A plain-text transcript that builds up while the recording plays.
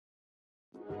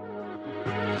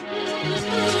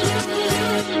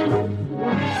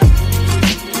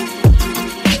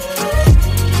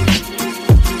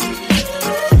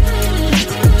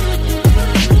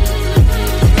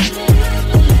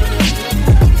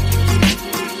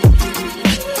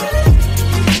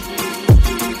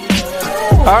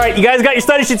All right, you guys got your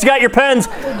study sheets, you got your pens.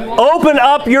 Open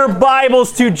up your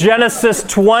Bibles to Genesis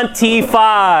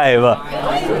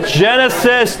 25.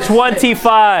 Genesis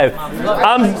 25.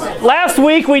 Last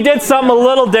week we did something a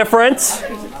little different.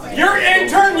 Your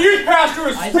intern youth pastor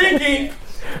is speaking.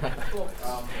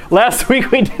 Last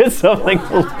week we did something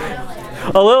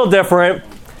a little different,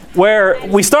 where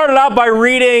we started out by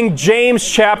reading James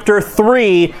chapter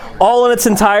 3, all in its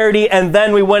entirety, and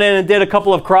then we went in and did a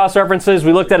couple of cross-references.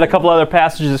 We looked at a couple other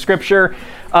passages of Scripture.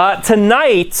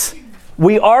 Tonight,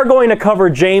 we are going to cover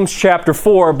James chapter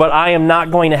 4, but I am not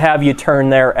going to have you turn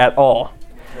there at all.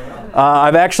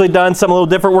 I've actually done something a little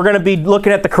different. We're going to be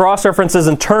looking at the cross-references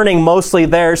and turning mostly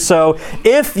there. So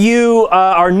if you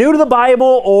are new to the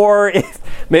Bible, or if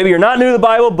maybe you're not new to the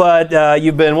Bible, but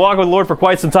you've been walking with the Lord for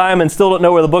quite some time and still don't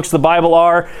know where the books of the Bible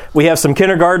are, we have some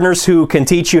kindergartners who can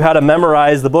teach you how to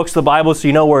memorize the books of the Bible so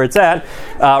you know where it's at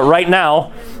right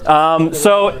now.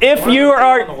 So if you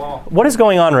are... What is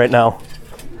going on right now?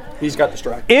 He's got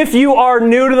distracted. If you are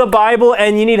new to the Bible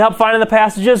and you need help finding the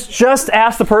passages, just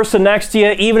ask the person next to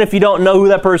you, even if you don't know who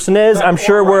that person is. I'm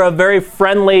sure we're a very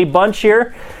friendly bunch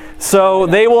here. So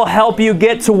they will help you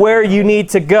get to where you need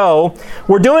to go.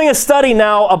 We're doing a study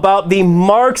now about the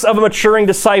marks of a maturing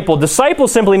disciple. Disciple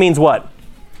simply means what?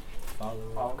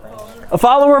 A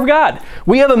follower of God.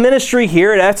 We have a ministry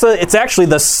here. It's actually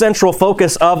the central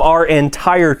focus of our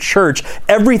entire church.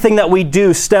 Everything that we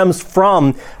do stems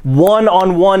from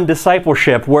one-on-one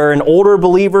discipleship, where an older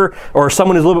believer or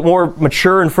someone who's a little bit more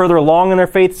mature and further along in their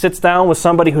faith sits down with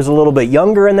somebody who's a little bit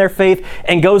younger in their faith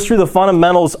and goes through the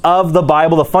fundamentals of the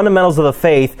Bible, the fundamentals of the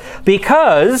faith,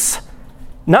 because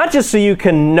not just so you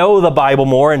can know the Bible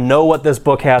more and know what this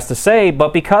book has to say,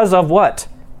 but because of what?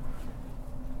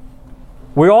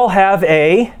 We all have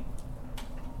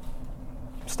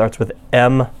starts with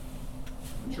M,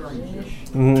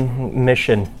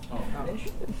 mission.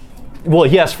 Well,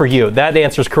 yes, for you. That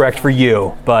answer is correct for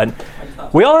you, but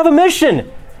we all have a mission.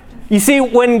 You see,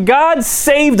 when God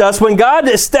saved us, when God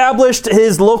established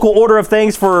His local order of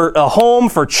things for a home,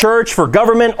 for church, for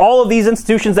government, all of these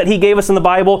institutions that He gave us in the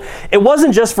Bible, it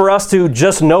wasn't just for us to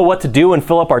just know what to do and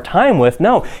fill up our time with.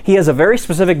 No, He has a very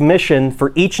specific mission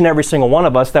for each and every single one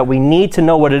of us that we need to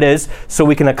know what it is so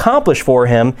we can accomplish for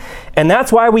Him. And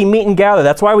that's why we meet and gather.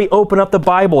 That's why we open up the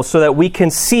Bible, so that we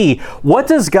can see, what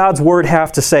does God's Word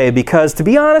have to say? Because to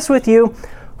be honest with you,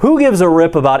 who gives a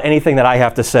rip about anything that I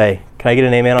have to say? Can I get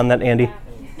an amen on that, Andy?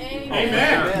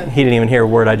 Amen. He didn't even hear a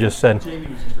word I just said.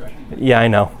 Yeah, I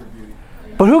know.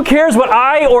 But who cares what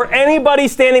I or anybody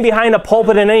standing behind a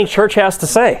pulpit in any church has to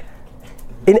say?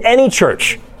 In any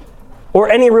church, or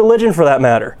any religion for that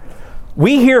matter.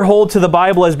 We here hold to the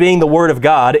Bible as being the Word of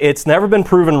God. It's never been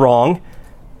proven wrong.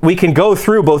 We can go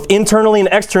through both internally and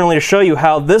externally to show you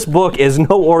how this book is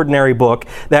no ordinary book,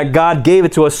 that God gave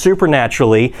it to us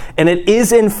supernaturally, and it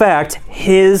is in fact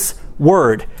His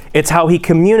Word. It's how He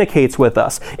communicates with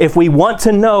us. If we want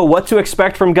to know what to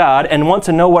expect from God and want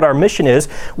to know what our mission is,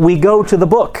 we go to the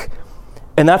book.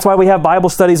 And that's why we have Bible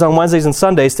studies on Wednesdays and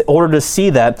Sundays, in order to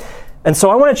see that. And so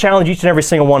I want to challenge each and every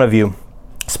single one of you,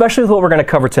 especially with what we're going to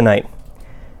cover tonight.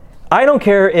 I don't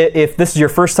care if this is your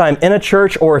first time in a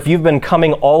church or if you've been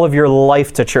coming all of your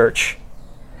life to church.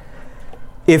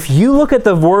 If you look at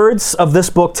the words of this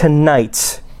book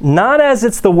tonight, not as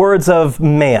it's the words of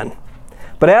man,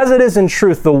 but as it is in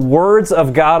truth the words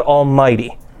of God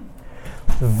Almighty,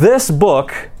 this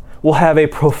book will have a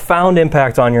profound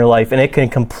impact on your life, and it can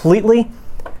completely,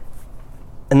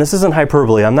 and this isn't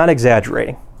hyperbole, I'm not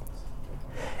exaggerating,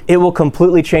 it will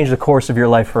completely change the course of your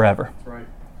life forever.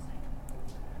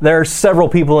 There are several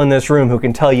people in this room who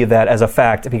can tell you that as a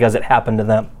fact because it happened to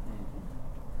them.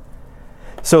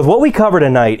 So with what we cover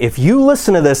tonight, if you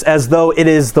listen to this as though it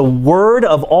is the Word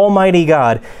of Almighty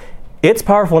God, it's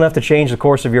powerful enough to change the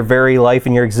course of your very life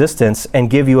and your existence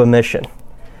and give you a mission.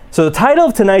 So the title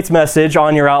of tonight's message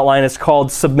on your outline is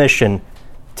called Submission,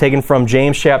 taken from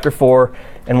James chapter 4,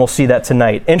 and we'll see that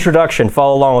tonight. Introduction,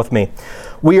 follow along with me.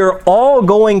 We are all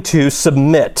going to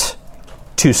submit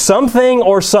to something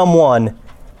or someone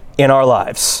in our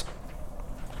lives.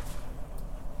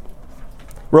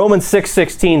 Romans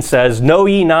 6:16 says, "Know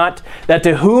ye not that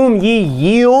to whom ye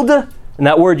yield," and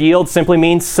that word yield simply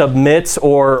means submit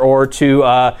or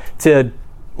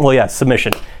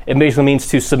submission. It basically means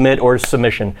to submit or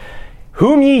submission.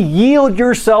 "Whom ye yield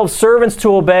yourselves servants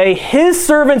to obey, His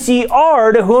servants ye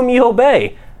are to whom ye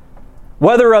obey,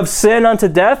 whether of sin unto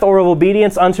death or of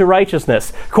obedience unto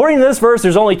righteousness." According to this verse,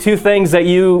 there's only two things that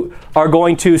you are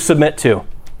going to submit to.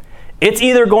 It's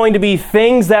either going to be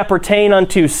things that pertain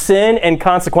unto sin and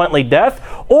consequently death,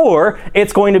 or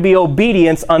it's going to be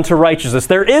obedience unto righteousness.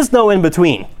 There is no in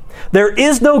between. There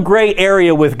is no gray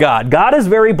area with God. God is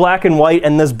very black and white,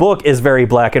 and this book is very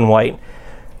black and white.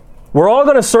 We're all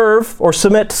going to serve or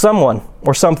submit to someone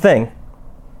or something.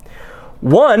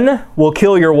 One will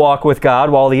kill your walk with God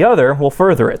while the other will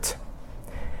further it.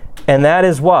 And that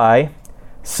is why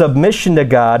submission to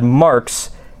God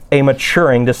marks a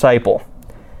maturing disciple.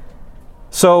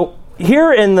 So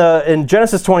here in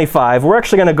Genesis 25, we're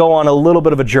actually going to go on a little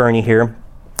bit of a journey here.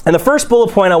 And the first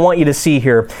bullet point I want you to see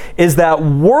here is that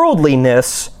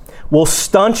worldliness will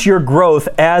stunt your growth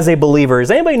as a believer.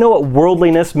 Does anybody know what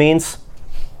worldliness means?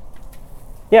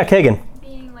 Yeah, Kagan.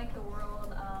 Being like the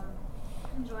world,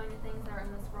 enjoying the things that are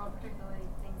in this world, particularly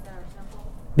things that are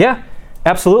simple. Yeah,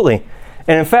 absolutely.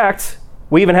 And in fact,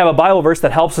 we even have a Bible verse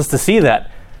that helps us to see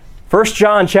that. 1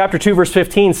 John chapter 2, verse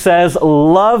 15 says,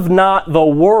 "Love not the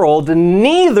world,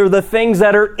 neither the things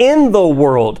that are in the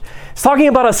world." It's talking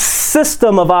about a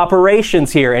system of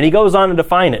operations here, and he goes on to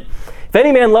define it. "If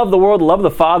any man love the world, the love of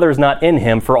the Father is not in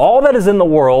him. For all that is in the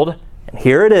world," and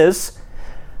here it is,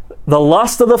 "the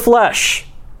lust of the flesh,"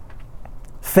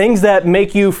 things that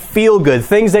make you feel good,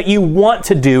 things that you want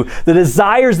to do, the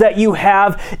desires that you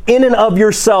have in and of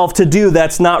yourself to do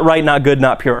that's not right, not good,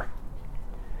 not pure.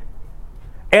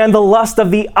 And the lust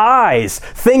of the eyes,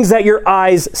 things that your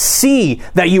eyes see,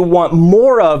 that you want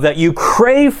more of, that you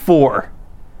crave for.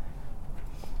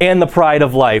 And the pride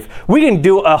of life. We can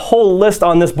do a whole list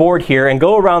on this board here and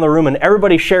go around the room and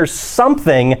everybody shares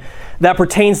something that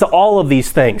pertains to all of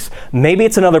these things. Maybe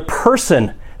it's another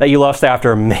person that you lust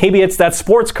after. Maybe it's that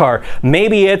sports car.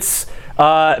 Maybe it's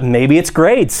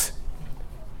grades.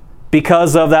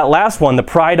 Because of that last one, the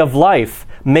pride of life.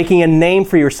 Making a name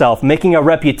for yourself, making a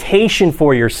reputation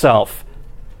for yourself.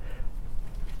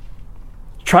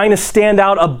 Trying to stand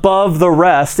out above the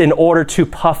rest in order to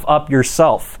puff up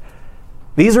yourself.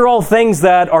 These are all things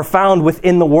that are found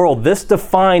within the world. This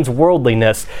defines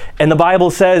worldliness. And the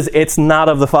Bible says it's not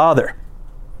of the Father,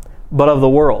 but of the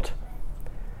world.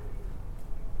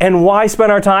 And why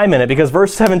spend our time in it? Because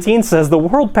verse 17 says, "The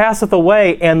world passeth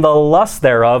away, and the lust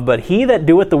thereof, but he that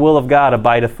doeth the will of God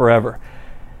abideth forever."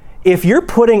 If you're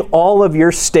putting all of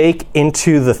your stake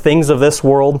into the things of this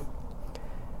world,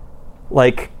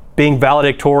 like being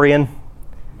valedictorian,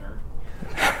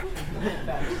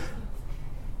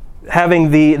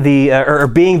 having or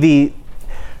being the,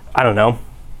 I don't know,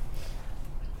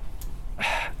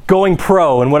 going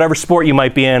pro in whatever sport you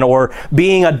might be in, or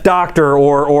being a doctor,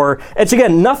 or it's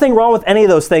again, nothing wrong with any of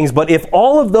those things, but if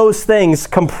all of those things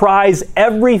comprise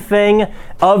everything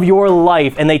of your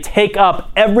life and they take up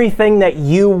everything that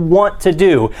you want to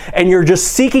do, and you're just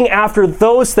seeking after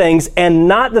those things and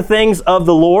not the things of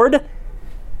the Lord,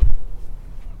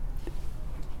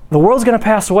 the world's going to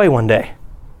pass away one day.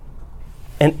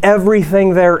 And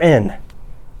everything therein.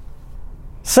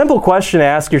 Simple question to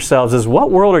ask yourselves is, what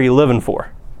world are you living for?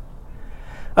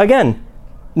 Again,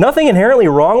 nothing inherently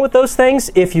wrong with those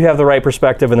things if you have the right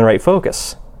perspective and the right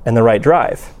focus and the right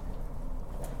drive.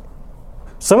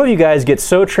 Some of you guys get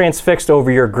so transfixed over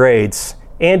your grades.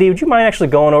 Andy, would you mind actually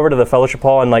going over to the fellowship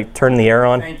hall and turning the air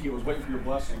on? Thank you. I was waiting for your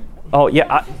blessing. Oh,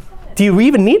 yeah. Do you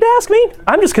even need to ask me?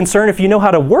 I'm just concerned if you know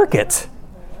how to work it.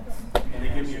 And they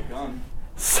give me a gun.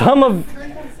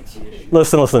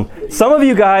 Listen. Some of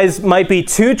you guys might be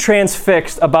too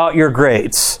transfixed about your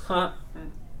grades.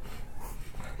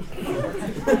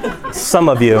 Some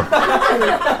of you.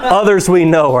 Others we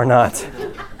know are not.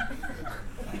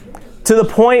 To the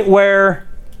point where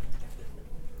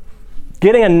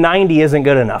getting a 90 isn't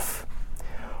good enough.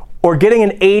 Or getting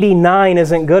an 89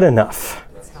 isn't good enough.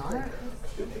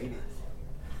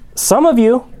 Some of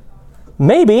you,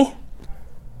 maybe,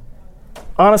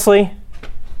 honestly,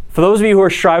 for those of you who are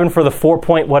striving for the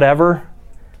 4-point whatever,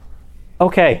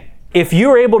 okay, if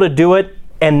you're able to do it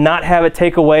and not have it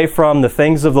take away from the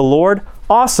things of the Lord,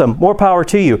 awesome, more power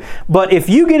to you. But if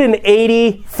you get an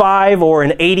 85 or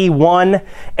an 81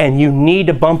 and you need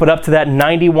to bump it up to that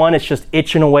 91, it's just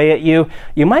itching away at you,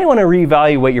 you might want to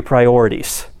reevaluate your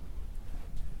priorities.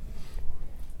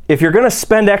 If you're going to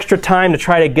spend extra time to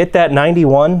try to get that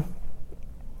 91,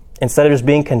 instead of just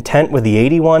being content with the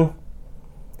 81,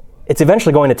 it's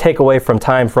eventually going to take away from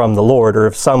time from the Lord or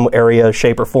of some area,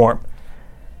 shape, or form.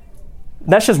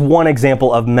 That's just one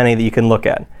example of many that you can look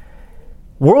at.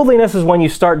 Worldliness is when you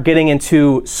start getting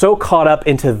so caught up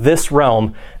into this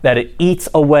realm that it eats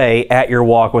away at your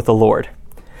walk with the Lord.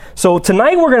 So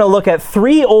tonight we're going to look at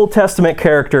 3 Old Testament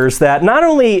characters that not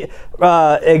only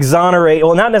exonerate,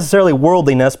 well, not necessarily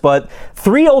worldliness, but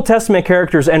 3 Old Testament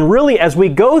characters. And really, as we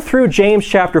go through James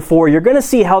chapter 4, you're going to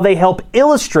see how they help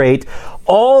illustrate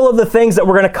all of the things that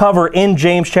we're going to cover in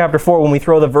James chapter 4 when we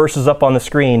throw the verses up on the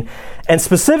screen. And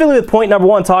specifically with point number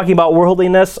 1, talking about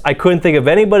worldliness, I couldn't think of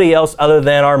anybody else other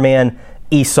than our man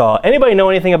Esau. Anybody know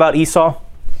anything about Esau?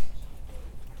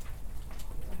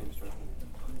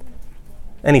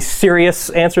 Any serious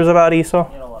answers about Esau?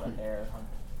 He had a lot of hair.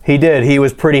 He did. He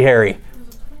was pretty hairy.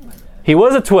 He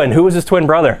was a twin. Who was his twin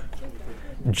brother?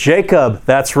 Jacob.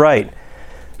 That's right.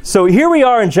 So here we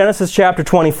are in Genesis chapter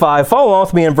 25. Follow along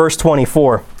with me in verse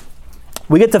 24.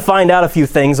 We get to find out a few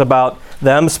things about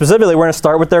them. Specifically, we're going to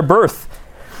start with their birth.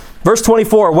 Verse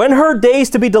 24, when her days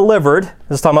to be delivered,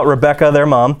 this is talking about Rebekah, their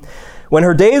mom, when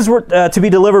her days were to be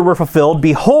delivered were fulfilled,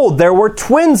 behold, there were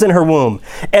twins in her womb.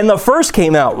 And the first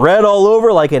came out, red all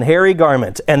over like an hairy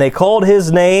garment. And they called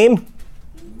his name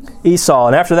Esau.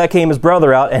 And after that came his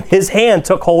brother out, and his hand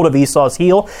took hold of Esau's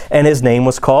heel, and his name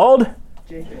was called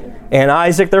Jacob. And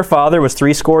Isaac, their father, was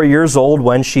 80 years old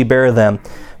when she bare them.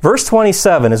 Verse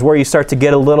 27 is where you start to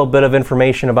get a little bit of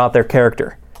information about their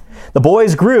character. The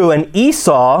boys grew, and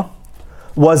Esau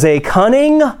was a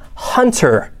cunning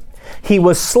hunter. He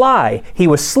was sly. He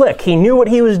was slick. He knew what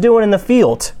he was doing in the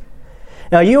field.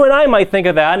 Now, you and I might think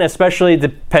of that, and especially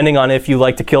depending on if you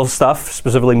like to kill stuff,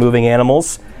 specifically moving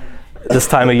animals, this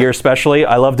time of year especially.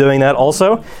 I love doing that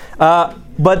also.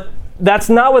 But that's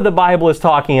not what the Bible is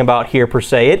talking about here per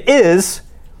se. It is,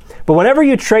 but whenever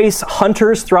you trace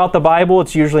hunters throughout the Bible,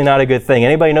 it's usually not a good thing.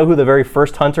 Anybody know who the very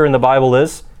first hunter in the Bible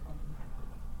is?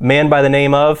 Man by the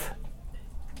name of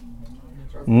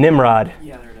Nimrod.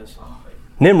 Yeah, there it is.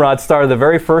 Nimrod started the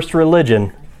very first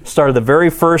religion, started the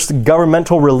very first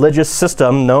governmental religious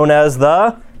system known as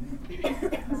the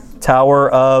Tower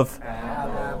of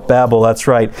Babel. That's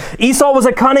right. Esau was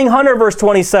a cunning hunter, verse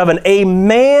 27, a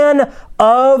man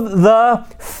of the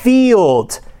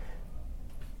field.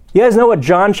 You guys know what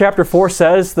John chapter 4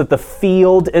 says that the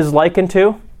field is likened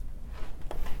to?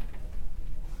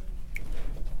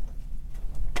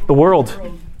 The world.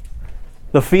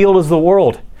 The field is the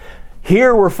world.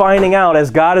 Here we're finding out, as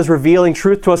God is revealing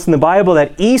truth to us in the Bible,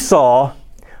 that Esau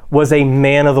was a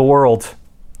man of the world.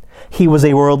 He was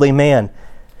a worldly man.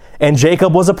 And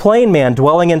Jacob was a plain man,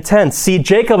 dwelling in tents. See,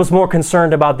 Jacob was more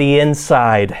concerned about the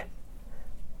inside.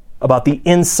 About the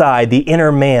inside, the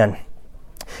inner man.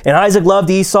 And Isaac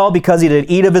loved Esau because he did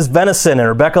eat of his venison, and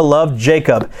Rebekah loved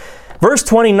Jacob. Verse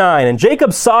 29, and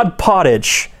Jacob sawed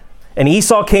pottage, and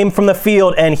Esau came from the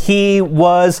field, and he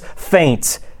was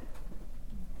faint.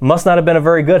 Must not have been a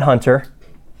very good hunter,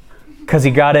 because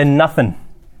he got in nothing.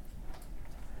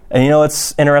 And you know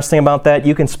what's interesting about that?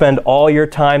 You can spend all your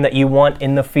time that you want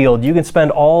in the field. You can spend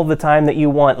all the time that you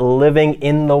want living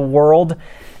in the world,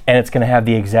 and it's going to have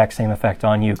the exact same effect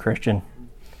on you, Christian.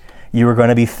 You are going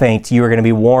to be faint. You are going to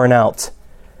be worn out.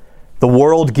 The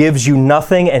world gives you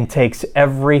nothing and takes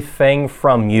everything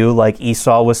from you, like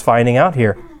Esau was finding out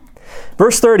here.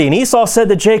 Verse 30, and Esau said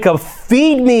to Jacob,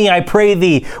 feed me, I pray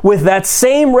thee, with that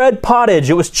same red pottage.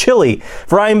 It was chilly,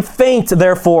 for I am faint,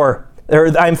 therefore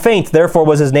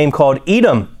was his name called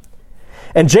Edom.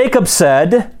 And Jacob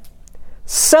said,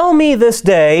 sell me this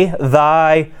day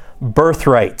thy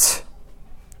birthright.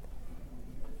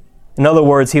 In other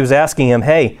words, he was asking him,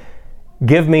 hey,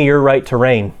 give me your right to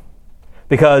reign.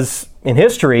 Because in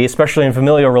history, especially in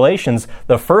familial relations,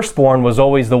 the firstborn was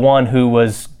always the one who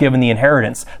was given the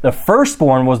inheritance. The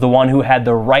firstborn was the one who had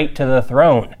the right to the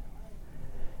throne.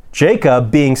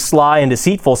 Jacob, being sly and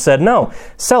deceitful, said, no,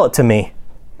 sell it to me,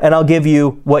 and I'll give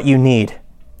you what you need.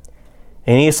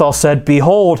 And Esau said,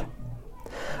 behold,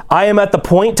 I am at the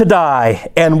point to die,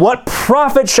 and what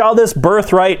profit shall this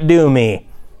birthright do me?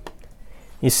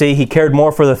 You see, he cared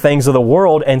more for the things of the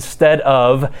world instead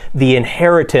of the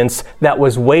inheritance that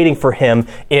was waiting for him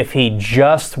if he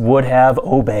just would have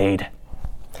obeyed.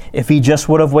 If he just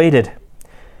would have waited.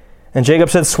 And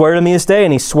Jacob said, swear to me this day.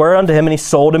 And he swore unto him, and he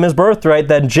sold him his birthright.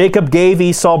 Then Jacob gave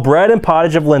Esau bread and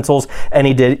pottage of lentils, and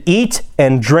he did eat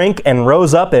and drink, and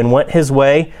rose up and went his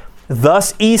way.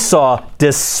 Thus Esau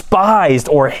despised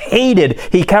or hated,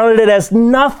 he counted it as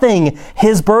nothing,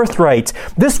 his birthright.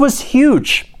 This was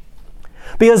huge.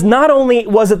 Because not only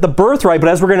was it the birthright, but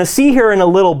as we're going to see here in a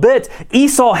little bit,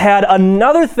 Esau had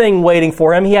another thing waiting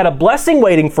for him. He had a blessing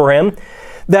waiting for him,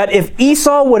 that if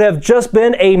Esau would have just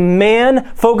been a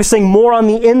man focusing more on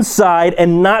the inside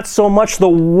and not so much the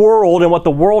world and what the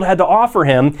world had to offer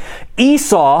him,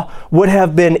 Esau would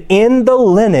have been in the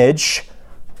lineage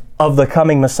of the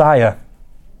coming Messiah.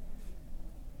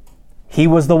 He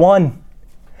was the one.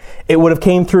 It would have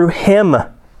came through him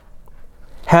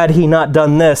had he not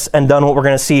done this and done what we're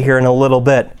going to see here in a little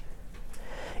bit.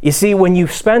 You see, when you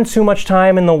spend too much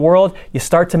time in the world, you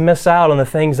start to miss out on the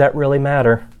things that really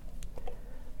matter.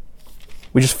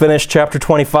 We just finished chapter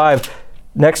 25.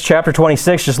 Next, chapter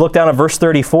 26, just look down at verse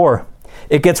 34.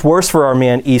 It gets worse for our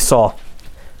man Esau.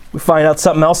 We find out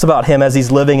something else about him as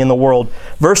he's living in the world.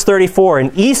 Verse 34,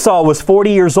 and Esau was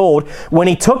 40 years old when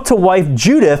he took to wife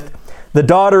Judith, the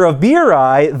daughter of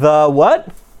Beeri, the what?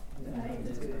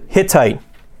 Hittite.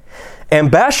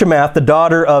 And Bashemath, the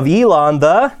daughter of Elon,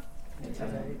 the?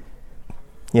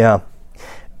 Yeah.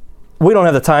 We don't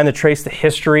have the time to trace the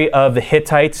history of the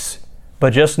Hittites,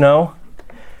 but just know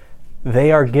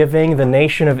they are giving the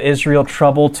nation of Israel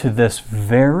trouble to this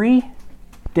very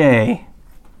day.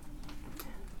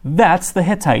 That's the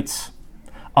Hittites,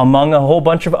 among a whole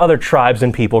bunch of other tribes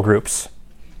and people groups.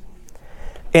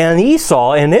 And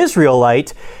Esau, an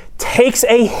Israelite, takes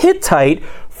a Hittite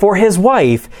for his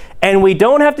wife. And we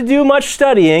don't have to do much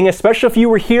studying, especially if you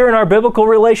were here in our biblical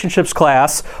relationships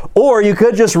class, or you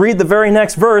could just read the very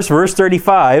next verse, verse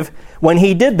 35. When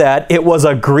he did that, it was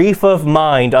a grief of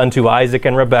mind unto Isaac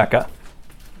and Rebekah.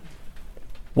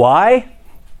 Why?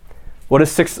 What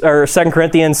does 2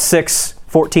 Corinthians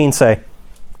 6:14 say?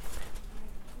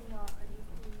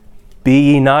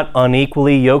 Be ye not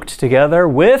unequally yoked together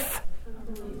with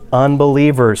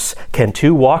unbelievers. Can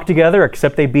two walk together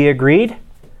except they be agreed?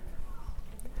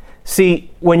 See,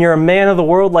 when you're a man of the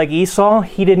world like Esau,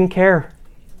 he didn't care.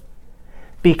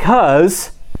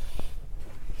 Because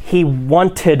he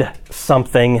wanted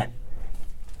something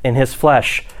in his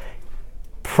flesh.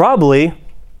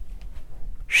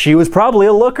 She was probably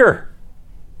a looker.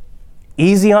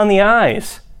 Easy on the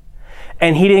eyes.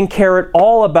 And he didn't care at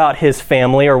all about his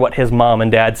family or what his mom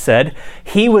and dad said.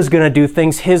 He was going to do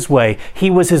things his way. He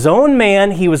was his own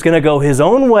man. He was going to go his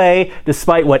own way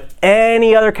despite what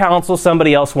any other counsel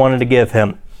somebody else wanted to give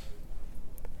him.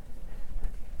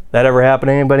 That ever happen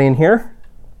to anybody in here?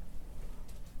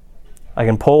 I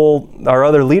can poll our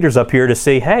other leaders up here to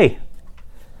say, hey,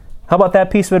 how about that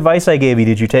piece of advice I gave you?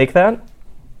 Did you take that?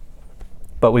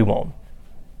 But we won't.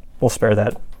 We'll spare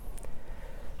that.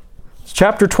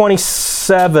 Chapter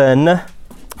 27,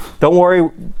 don't worry,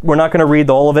 we're not going to read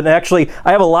all of it. And actually,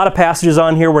 I have a lot of passages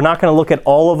on here. We're not going to look at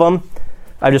all of them.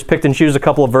 I just picked and choose a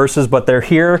couple of verses, but they're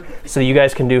here so you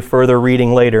guys can do further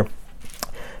reading later.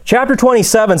 Chapter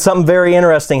 27, something very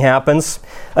interesting happens.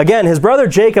 Again, his brother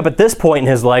Jacob at this point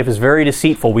in his life is very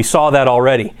deceitful. We saw that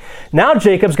already. Now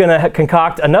Jacob's going to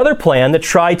concoct another plan to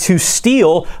try to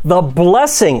steal the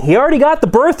blessing. He already got the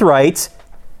birthright,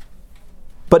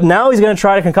 but now he's going to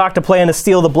try to concoct a plan to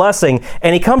steal the blessing.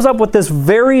 And he comes up with this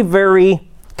very, very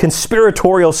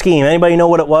conspiratorial scheme. Anybody know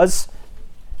what it was?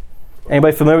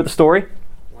 Anybody familiar with the story?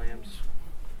 Lamb's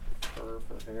fur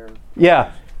for hair.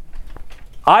 Yeah.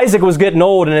 Isaac was getting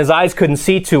old and his eyes couldn't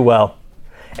see too well.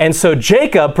 And so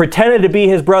Jacob pretended to be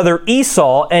his brother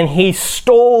Esau, and he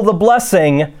stole the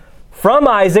blessing from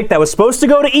Isaac that was supposed to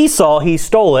go to Esau. He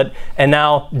stole it, and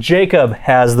now Jacob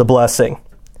has the blessing.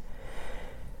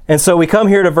 And so we come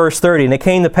here to verse 30. And it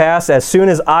came to pass, as soon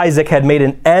as Isaac had made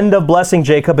an end of blessing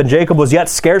Jacob, and Jacob was yet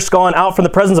scarce gone out from the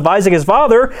presence of Isaac his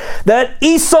father, that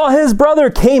Esau his brother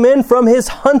came in from his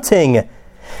hunting.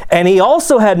 And he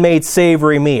also had made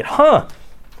savory meat.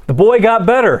 The boy got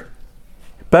better.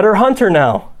 Better hunter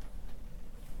now.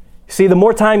 See, the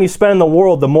more time you spend in the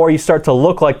world, the more you start to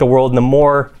look like the world, and the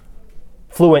more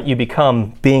fluent you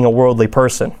become being a worldly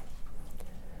person.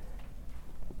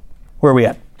 Where are we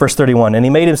at? Verse 31, and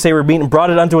he made him savory meat and brought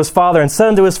it unto his father and said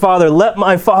unto his father, let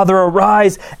my father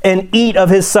arise and eat of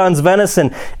his son's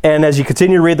venison. And as you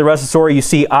continue to read the rest of the story, you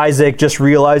see Isaac just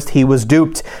realized he was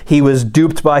duped. He was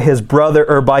duped by his brother,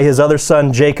 or by his other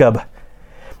son, Jacob.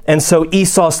 And so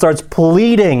Esau starts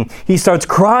pleading. He starts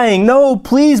crying, no,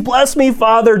 please bless me,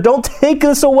 Father. Don't take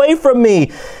this away from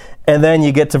me. And then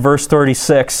you get to verse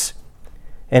 36.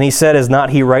 And he said, is not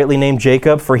he rightly named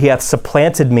Jacob? For he hath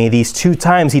supplanted me these 2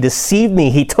 times. He deceived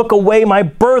me. He took away my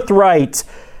birthright.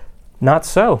 Not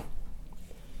so.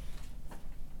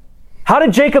 How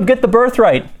did Jacob get the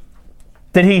birthright?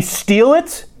 Did he steal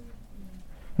it?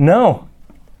 No.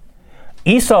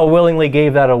 Esau willingly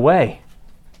gave that away.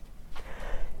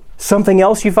 Something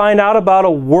else you find out about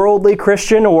a worldly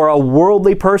Christian or a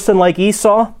worldly person like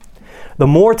Esau? The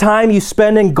more time you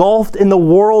spend engulfed in the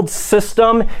world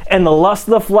system and the lust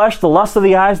of the flesh, the lust of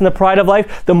the eyes, and the pride of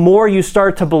life, the more you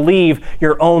start to believe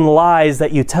your own lies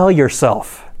that you tell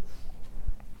yourself.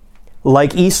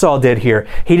 Like Esau did here.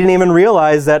 He didn't even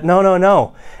realize that,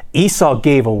 no. Esau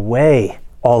gave away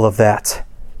all of that.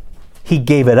 He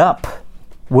gave it up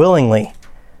willingly.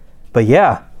 But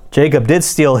yeah, Jacob did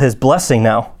steal his blessing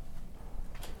now.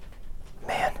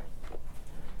 Man.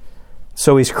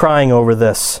 So he's crying over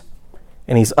this.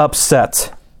 And he's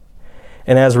upset.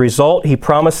 And as a result, he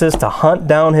promises to hunt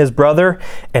down his brother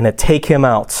and to take him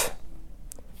out.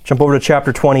 Jump over to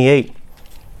chapter 28.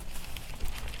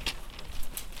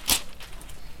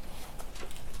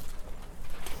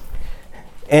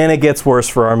 And it gets worse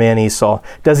for our man Esau.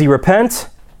 Does he repent?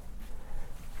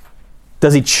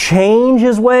 Does he change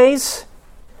his ways?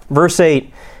 Verse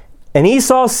 8. And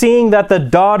Esau, seeing that the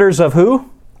daughters of who?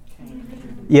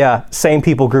 Yeah, same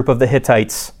people group of the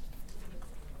Hittites.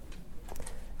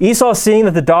 Esau, seeing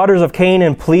that the daughters of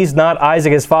Canaan pleased not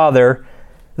Isaac his father,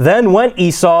 then went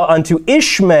Esau unto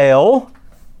Ishmael,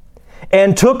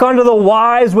 and took unto the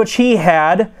wives which he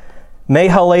had,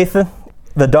 Mahalath,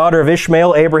 the daughter of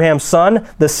Ishmael, Abraham's son,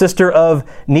 the sister of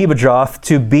Nebajoth,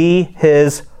 to be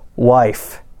his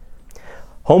wife.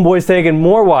 Homeboy's taking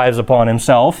more wives upon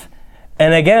himself,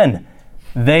 and again,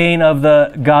 they ain't of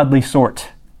the godly sort.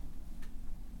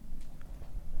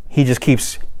 He just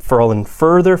keeps falling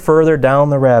further down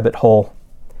the rabbit hole,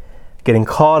 getting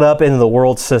caught up into the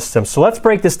world system. So let's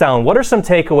break this down. What are some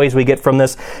takeaways we get from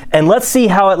this? And let's see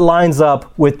how it lines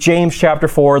up with James chapter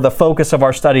 4, the focus of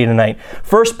our study tonight.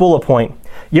 First bullet point.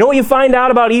 You know what you find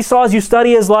out about Esau as you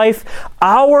study his life?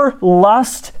 Our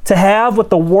lust to have what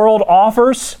the world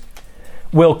offers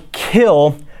will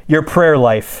kill your prayer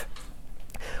life.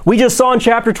 We just saw in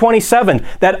chapter 27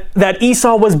 that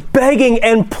Esau was begging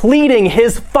and pleading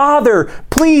his father,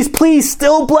 please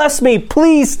still bless me,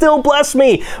 please still bless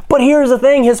me. But here's the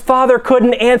thing, his father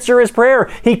couldn't answer his prayer.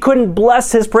 He couldn't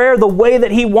bless his prayer the way that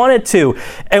he wanted to.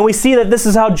 And we see that this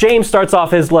is how James starts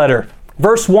off his letter.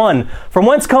 Verse 1, from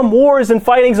whence come wars and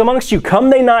fightings amongst you?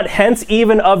 Come they not hence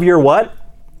even of your what?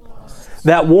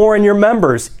 That war in your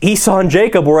members. Esau and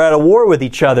Jacob were at a war with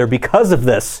each other because of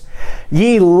this.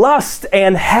 Ye lust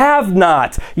and have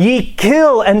not. Ye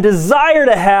kill and desire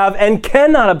to have and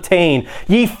cannot obtain.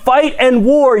 Ye fight and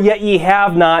war, yet ye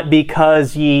have not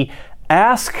because ye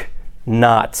ask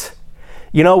not.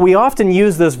 You know, we often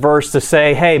use this verse to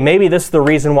say, hey, maybe this is the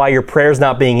reason why your prayer's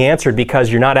not being answered,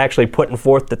 because you're not actually putting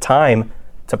forth the time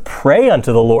to pray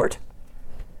unto the Lord.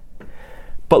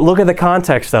 But look at the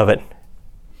context of it.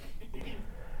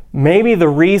 Maybe the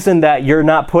reason that you're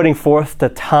not putting forth the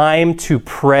time to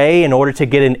pray in order to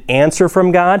get an answer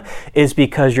from God is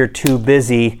because you're too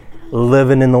busy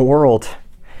living in the world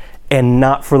and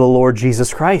not for the Lord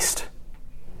Jesus Christ.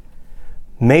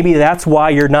 Maybe that's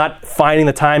why you're not finding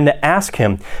the time to ask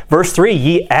Him. Verse 3,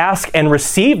 ye ask and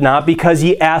receive not because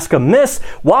ye ask amiss.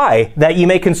 Why? That ye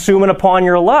may consume it upon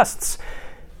your lusts.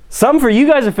 Something for you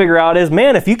guys to figure out is,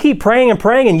 man, if you keep praying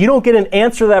and you don't get an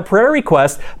answer to that prayer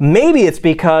request, maybe it's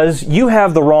because you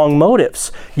have the wrong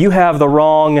motives. You have the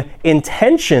wrong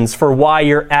intentions for why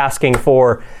you're asking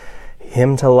for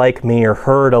him to like me or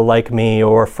her to like me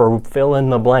or for fill in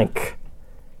the blank.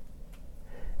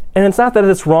 And it's not that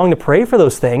it's wrong to pray for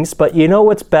those things, but you know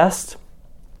what's best?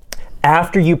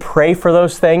 After you pray for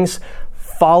those things,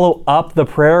 follow up the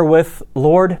prayer with,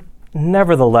 Lord,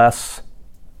 nevertheless,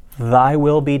 thy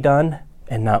will be done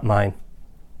and not mine.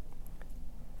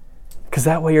 Because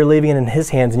that way you're leaving it in his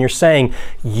hands and you're saying,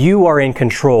 you are in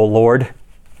control, Lord.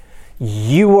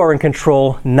 You are in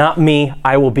control, not me.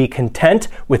 I will be content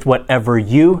with whatever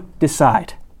you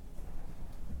decide.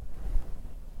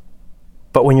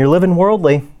 But when you're living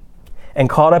worldly and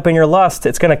caught up in your lust,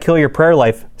 it's going to kill your prayer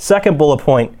life. Second bullet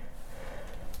point,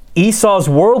 Esau's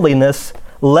worldliness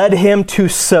led him to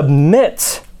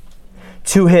submit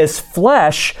to his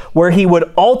flesh, where he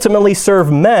would ultimately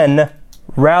serve men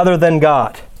rather than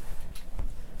God.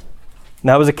 And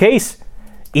that was the case.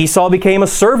 Esau became a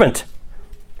servant.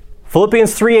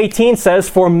 Philippians 3:18 says,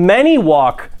 for many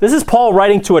walk, this is Paul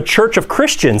writing to a church of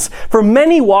Christians, for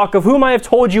many walk, of whom I have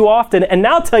told you often, and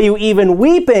now tell you even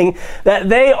weeping, that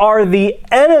they are the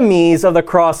enemies of the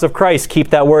cross of Christ.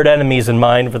 Keep that word enemies in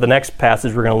mind for the next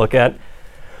passage we're going to look at.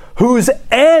 Whose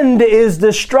end is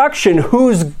destruction,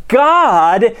 whose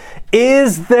God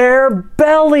is their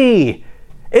belly.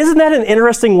 Isn't that an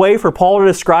interesting way for Paul to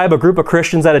describe a group of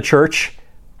Christians at a church?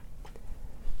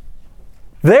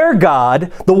 Their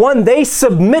God, the one they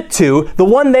submit to, the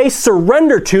one they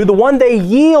surrender to, the one they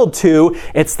yield to,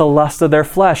 it's the lust of their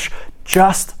flesh,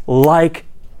 just like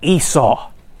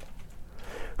Esau,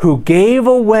 who gave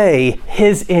away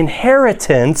his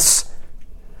inheritance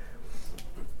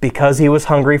because he was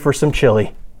hungry for some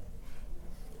chili.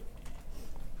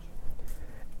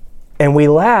 And we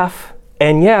laugh,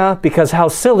 and yeah, because how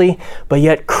silly, but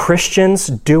yet Christians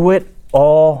do it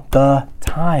all the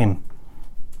time.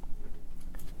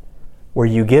 Where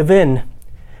you give in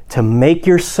to make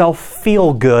yourself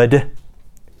feel good,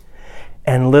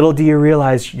 and little do you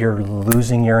realize you're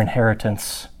losing your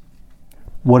inheritance.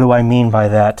 What do I mean by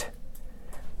that?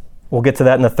 We'll get to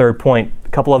that in the third point. A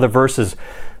couple other verses.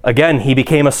 Again, he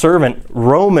became a servant.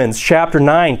 Romans chapter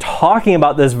 9, talking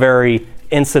about this very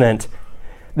incident,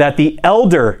 that the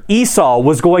elder Esau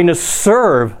was going to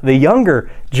serve the younger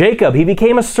Jacob. He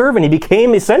became a servant. He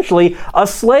became essentially a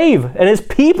slave, and his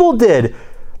people did.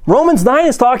 Romans 9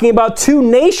 is talking about two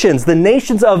nations, the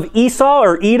nations of Esau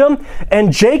or Edom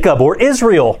and Jacob or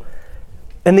Israel.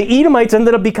 And the Edomites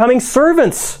ended up becoming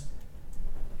servants.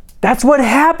 That's what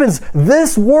happens.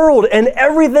 This world and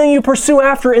everything you pursue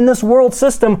after in this world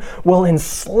system will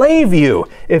enslave you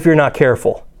if you're not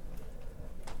careful.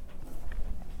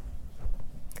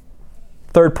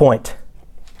 Third point.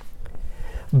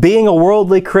 Being a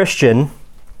worldly Christian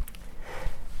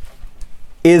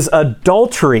is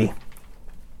adultery,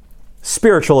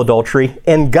 spiritual adultery,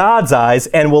 in God's eyes,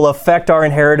 and will affect our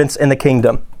inheritance in the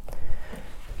kingdom.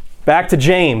 Back to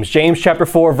James chapter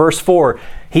 4, verse 4.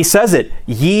 He says it,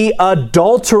 ye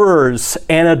adulterers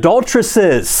and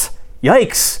adulteresses.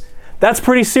 Yikes. That's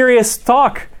pretty serious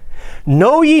talk.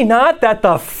 Know ye not that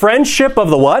the friendship of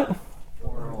the what?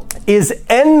 Is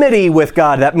enmity with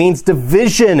God. That means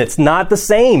division. It's not the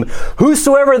same.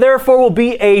 Whosoever therefore will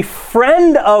be a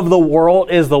friend of the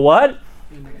world is the what?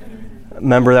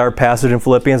 Remember our passage in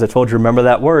Philippians? I told you, remember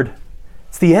that word.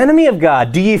 It's the enemy of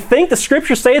God. Do you think the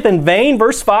scripture saith in vain,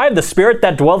 verse 5, the spirit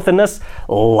that dwelleth in us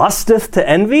lusteth to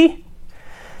envy?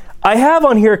 I have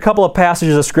on here a couple of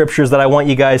passages of scriptures that I want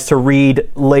you guys to read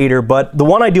later, but the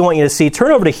one I do want you to see,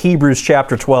 turn over to Hebrews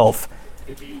chapter 12.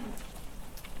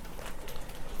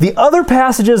 The other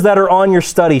passages that are on your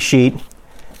study sheet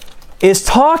is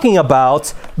talking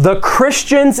about the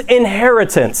Christian's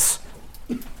inheritance.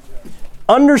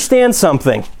 Understand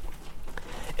something.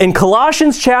 In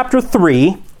Colossians chapter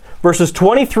 3, verses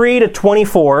 23 to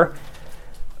 24,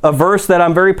 a verse that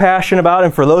I'm very passionate about,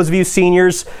 and for those of you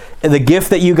seniors, the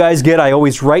gift that you guys get, I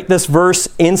always write this verse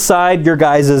inside your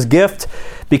guys' gift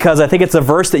because I think it's a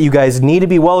verse that you guys need to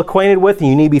be well acquainted with and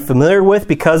you need to be familiar with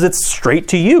because it's straight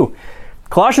to you.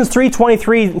 Colossians 3,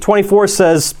 23 and 24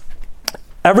 says,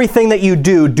 everything that you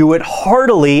do, do it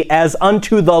heartily as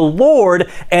unto the Lord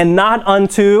and not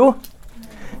unto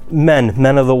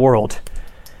men of the world.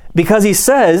 Because he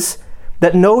says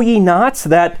that know ye not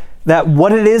that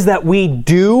what it is that we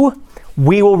do,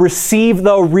 we will receive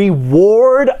the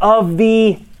reward of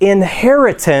the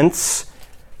inheritance,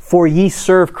 for ye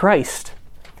serve Christ.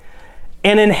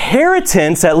 An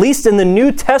inheritance, at least in the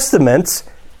New Testament,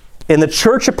 in the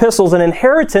church epistles, an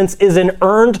inheritance is an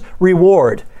earned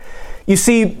reward. You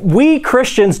see, we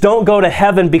Christians don't go to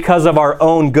heaven because of our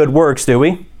own good works, do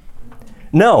we?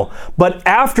 No, but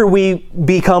after we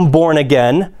become born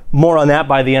again, more on that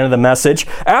by the end of the message.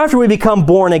 After we become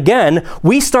born again,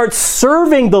 we start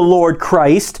serving the Lord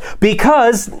Christ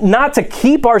because, not to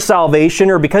keep our salvation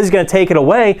or because he's going to take it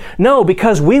away. No,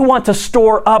 because we want to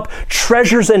store up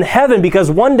treasures in heaven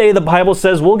because one day the Bible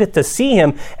says we'll get to see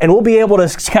him and we'll be able to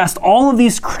cast all of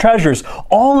these treasures,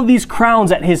 all of these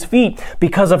crowns at his feet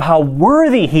because of how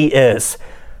worthy he is.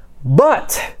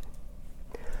 But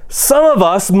some of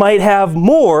us might have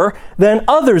more than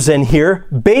others in here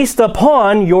based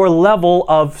upon your level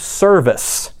of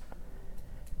service.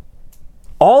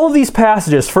 All of these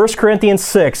passages, 1 Corinthians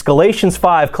 6, Galatians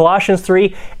 5, Colossians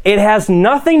 3, it has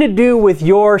nothing to do with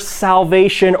your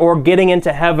salvation or getting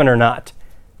into heaven or not.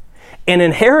 An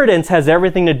inheritance has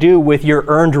everything to do with your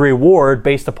earned reward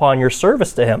based upon your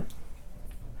service to him.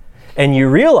 And you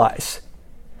realize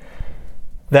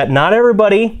that not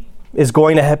everybody is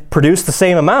going to produce the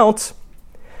same amount.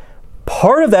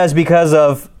 Part of that is because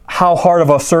of how hard of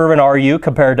a servant are you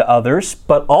compared to others,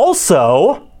 but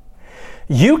also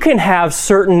you can have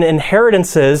certain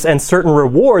inheritances and certain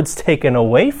rewards taken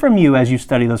away from you as you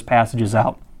study those passages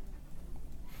out.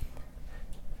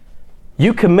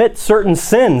 You commit certain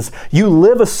sins. You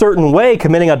live a certain way,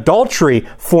 committing adultery,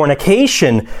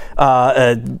 fornication,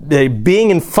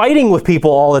 being and fighting with people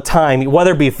all the time,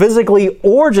 whether it be physically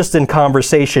or just in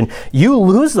conversation. You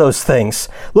lose those things.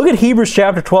 Look at Hebrews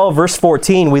chapter 12, verse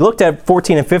 14. We looked at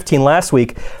 14 and 15 last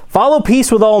week. Follow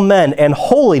peace with all men and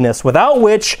holiness, without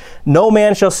which no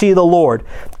man shall see the Lord.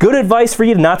 Good advice for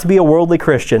you not to be a worldly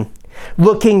Christian.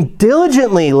 Looking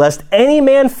diligently, lest any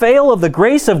man fail of the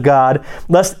grace of God,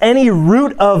 lest any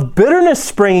root of bitterness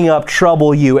springing up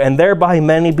trouble you, and thereby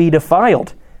many be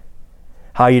defiled.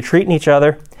 How you treating each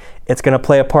other, it's going to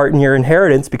play a part in your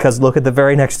inheritance, because look at the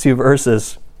very next two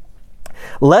verses.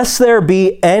 Lest there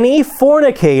be any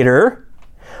fornicator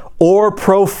or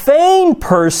profane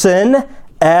person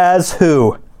as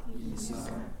who?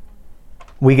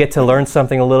 We get to learn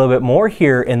something a little bit more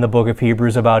here in the book of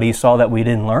Hebrews about Esau that we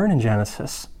didn't learn in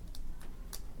Genesis.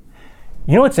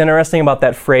 You know what's interesting about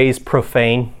that phrase,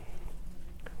 profane?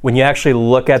 when you actually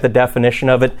look at the definition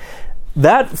of it.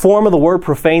 That form of the word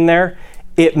profane there,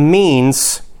 it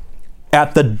means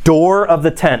at the door of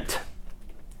the tent.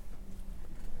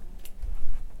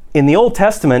 In the Old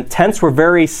Testament, tents were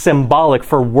very symbolic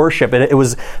for worship. It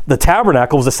was, the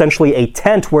tabernacle was essentially a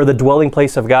tent where the dwelling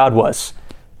place of God was.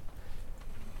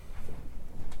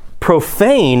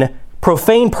 Profane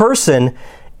person,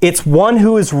 it's one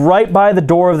who is right by the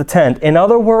door of the tent. In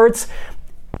other words,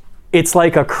 it's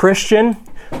like a Christian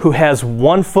who has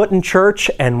one foot in church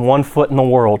and one foot in the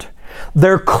world.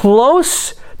 They're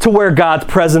close to where God's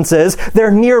presence is.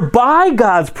 They're nearby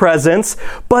God's presence,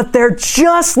 but they're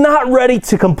just not ready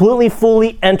to completely,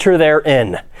 fully enter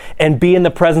therein and be in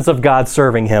the presence of God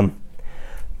serving Him.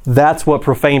 That's what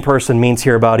profane person means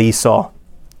here about Esau,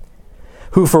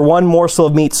 who for one morsel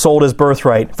of meat sold his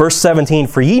birthright. Verse 17,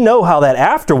 for ye know how that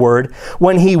afterward,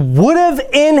 when he would have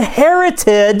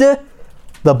inherited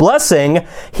the blessing,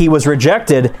 he was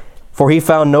rejected, for he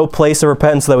found no place of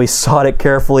repentance, though he sought it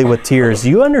carefully with tears.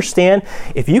 You understand,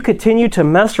 if you continue to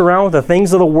mess around with the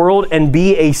things of the world and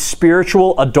be a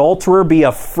spiritual adulterer, be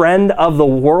a friend of the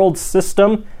world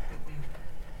system,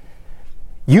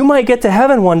 you might get to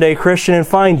heaven one day, Christian, and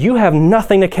find you have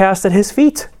nothing to cast at His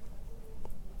feet.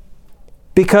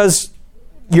 Because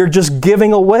you're just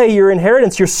giving away your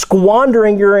inheritance. You're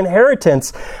squandering your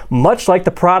inheritance, much like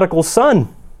the prodigal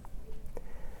son.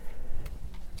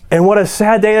 And what a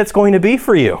sad day that's going to be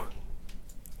for you.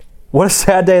 What a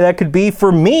sad day that could be for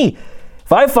me.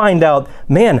 If I find out,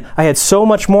 man, I had so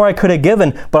much more I could have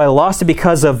given, but I lost it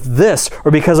because of this,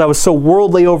 or because I was so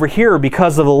worldly over here, or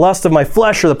because of the lust of my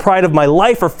flesh, or the pride of my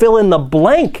life, or fill in the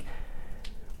blank.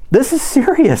 This is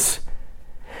serious.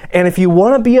 And if you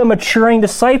want to be a maturing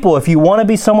disciple, if you want to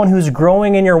be someone who's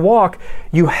growing in your walk,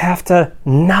 you have to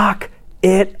knock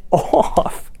it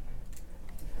off.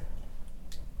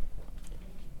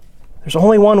 There's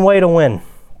only one way to win.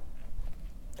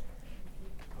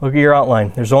 Look at your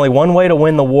outline. There's only one way to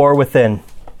win the war within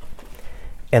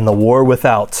and the war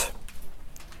without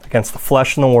against the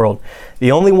flesh and the world.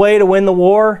 The only way to win the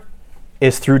war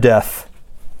is through death.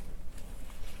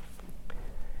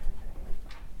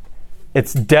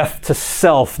 It's death to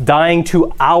self, dying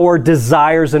to our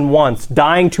desires and wants,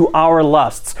 dying to our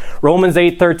lusts. Romans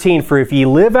 8:13, for if ye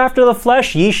live after the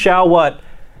flesh, ye shall what?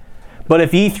 But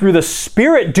if ye through the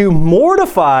Spirit do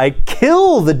mortify,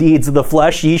 kill the deeds of the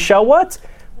flesh, ye shall what?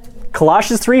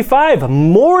 Colossians 3:5,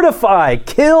 mortify,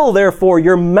 kill therefore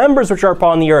your members which are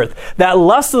upon the earth. That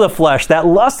lust of the flesh, that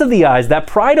lust of the eyes, that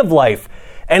pride of life.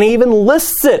 And he even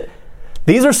lists it.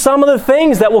 These are some of the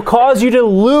things that will cause you to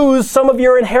lose some of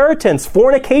your inheritance.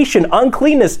 Fornication,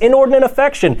 uncleanness, inordinate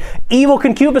affection, evil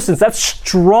concupiscence. That's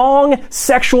strong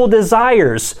sexual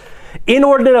desires.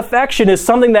 Inordinate affection is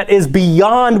something that is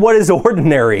beyond what is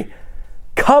ordinary.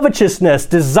 Covetousness,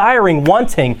 desiring,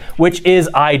 wanting, which is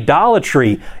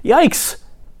idolatry. Yikes.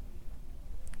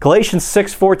 Galatians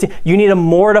 6:14, you need to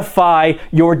mortify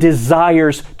your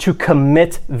desires to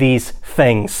commit these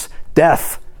things.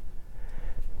 Death.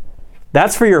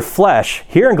 That's for your flesh.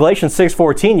 Here in Galatians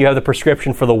 6:14, you have the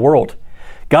prescription for the world.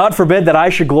 God forbid that I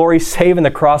should glory save in the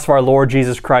cross of our Lord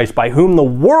Jesus Christ, by whom the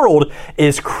world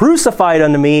is crucified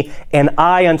unto me, and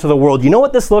I unto the world. You know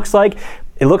what this looks like?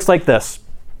 It looks like this.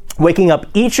 Waking up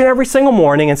each and every single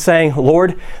morning and saying,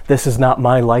 Lord, this is not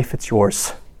my life, it's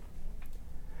yours.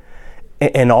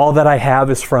 And all that I have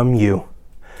is from you.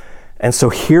 And so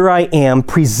here I am,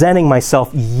 presenting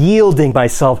myself, yielding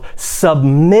myself,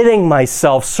 submitting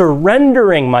myself,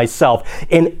 surrendering myself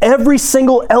in every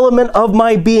single element of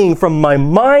my being, from my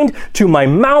mind to my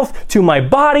mouth, to my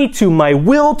body, to my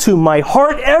will, to my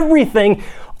heart, everything,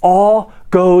 all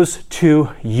goes to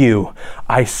you.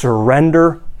 I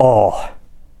surrender all.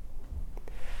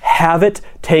 Have it,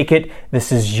 take it.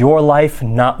 This is your life,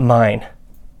 not mine.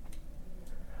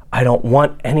 I don't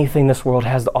want anything this world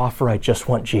has to offer. I just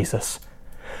want Jesus.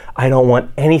 I don't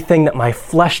want anything that my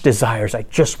flesh desires. I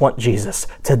just want Jesus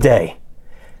today.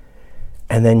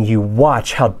 And then you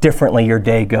watch how differently your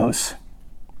day goes.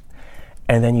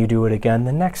 And then you do it again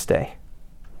the next day.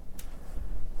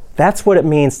 That's what it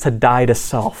means to die to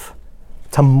self,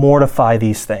 to mortify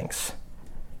these things.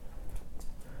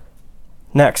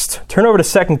 Next, turn over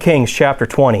to 2 Kings chapter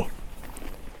 20.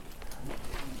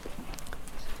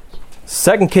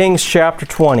 2 Kings chapter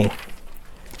 20.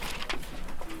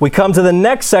 We come to the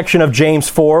next section of James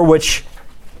 4, which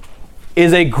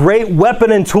is a great weapon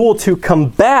and tool to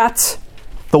combat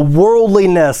the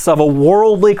worldliness of a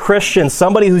worldly Christian,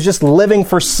 somebody who's just living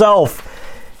for self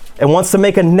and wants to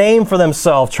make a name for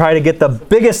themselves, try to get the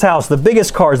biggest house, the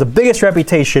biggest cars, the biggest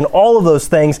reputation, all of those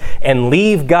things, and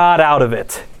leave God out of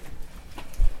it.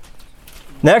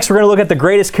 Next, we're going to look at the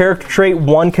greatest character trait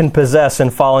one can possess in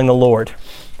following the Lord.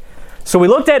 So we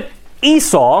looked at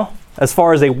Esau as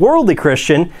far as a worldly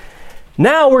Christian.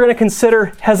 Now we're going to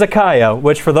consider Hezekiah,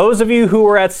 which for those of you who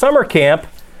were at summer camp,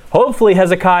 hopefully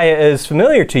Hezekiah is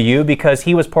familiar to you because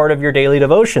he was part of your daily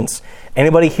devotions.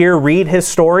 Anybody here read his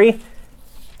story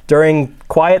during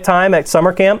quiet time at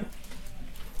summer camp?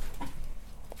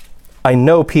 I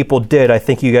know people did. I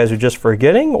think you guys are just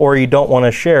forgetting, or you don't want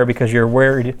to share because you're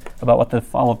worried about what the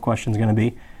follow-up question is going to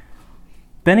be.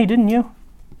 Benny, didn't you?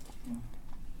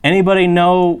 Anybody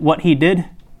know what he did?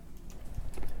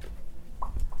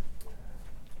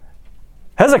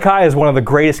 Hezekiah is one of the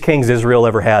greatest kings Israel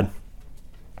ever had.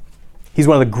 He's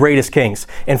one of the greatest kings.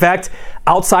 In fact,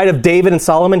 outside of David and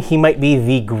Solomon, he might be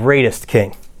the greatest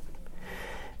king.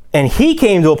 And he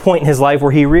came to a point in his life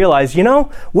where he realized,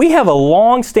 we have a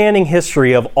long-standing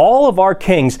history of all of our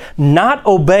kings not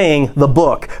obeying the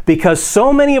book because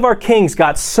so many of our kings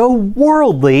got so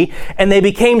worldly and they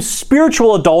became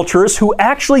spiritual adulterers who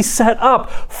actually set up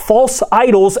false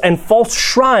idols and false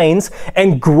shrines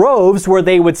and groves where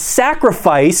they would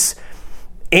sacrifice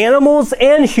animals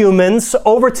and humans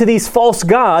over to these false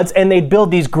gods, and they'd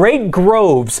build these great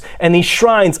groves and these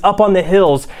shrines up on the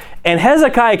hills. And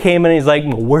Hezekiah came in and he's like,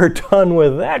 we're done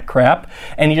with that crap.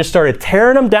 And he just started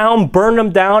tearing them down, burning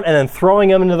them down, and then throwing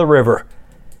them into the river.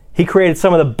 He created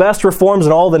some of the best reforms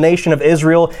in all the nation of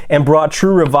Israel and brought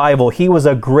true revival. He was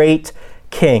a great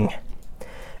king.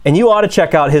 And you ought to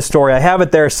check out his story. I have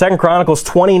it there, 2 Chronicles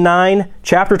 29,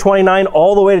 chapter 29,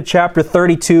 all the way to chapter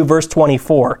 32, verse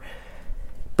 24.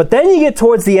 But then you get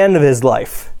towards the end of his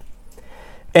life.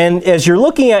 And as you're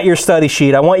looking at your study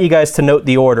sheet, I want you guys to note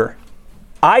the order.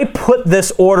 I put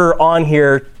this order on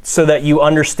here so that you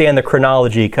understand the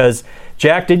chronology, because,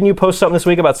 Jack, didn't you post something this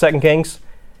week about 2 Kings?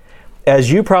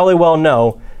 As you probably well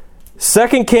know,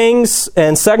 2 Kings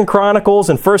and 2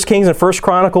 Chronicles and 1 Kings and 1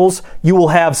 Chronicles, you will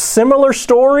have similar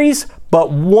stories,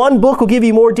 but one book will give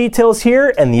you more details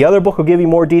here, and the other book will give you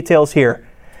more details here.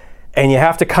 And you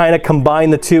have to kind of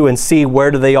combine the two and see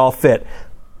where do they all fit.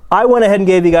 I went ahead and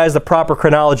gave you guys the proper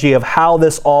chronology of how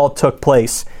this all took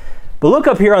place. But look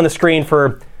up here on the screen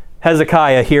for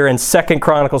Hezekiah here in 2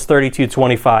 Chronicles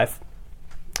 32:25.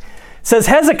 It says,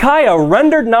 Hezekiah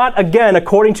rendered not again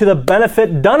according to the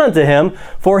benefit done unto him,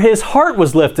 for his heart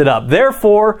was lifted up.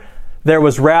 Therefore there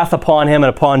was wrath upon him and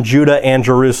upon Judah and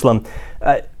Jerusalem.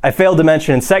 I failed to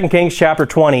mention in 2 Kings chapter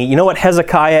 20, you know what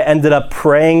Hezekiah ended up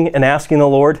praying and asking the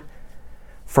Lord?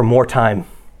 For more time.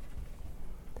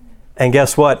 And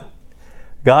guess what?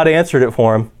 God answered it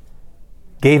for him.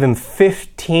 Gave him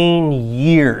 15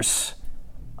 years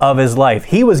of his life.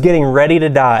 He was getting ready to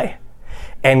die.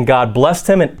 And God blessed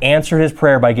him and answered his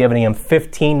prayer by giving him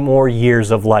 15 more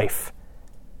years of life.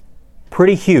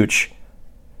 Pretty huge.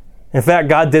 In fact,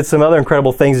 God did some other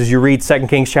incredible things as you read 2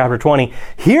 Kings chapter 20.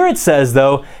 Here it says,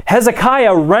 though,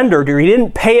 Hezekiah rendered, or he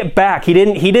didn't pay it back. He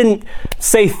didn't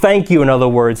say thank you, in other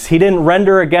words. He didn't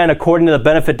render again according to the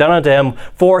benefit done unto him,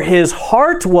 for his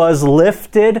heart was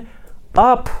lifted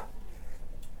up.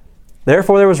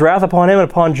 Therefore there was wrath upon him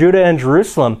and upon Judah and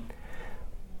Jerusalem.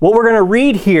 What we're going to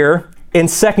read here in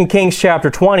 2 Kings chapter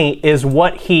 20 is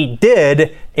what he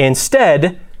did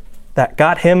instead that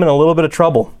got him in a little bit of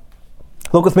trouble.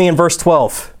 Look with me in verse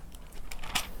 12.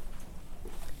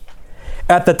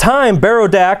 At the time,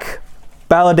 Berodach,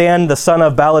 Baladan, the son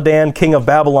of Baladan, king of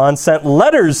Babylon, sent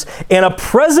letters and a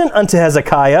present unto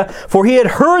Hezekiah, for he had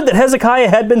heard that Hezekiah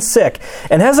had been sick.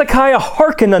 And Hezekiah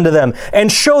hearkened unto them,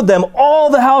 and showed them all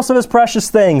the house of his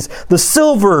precious things, the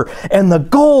silver, and the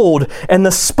gold, and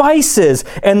the spices,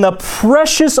 and the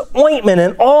precious ointment,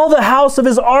 and all the house of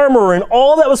his armor, and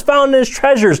all that was found in his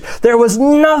treasures. There was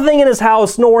nothing in his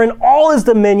house, nor in all his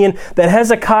dominion, that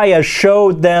Hezekiah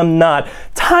showed them not.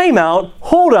 Time out.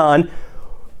 Hold on.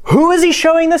 Who is he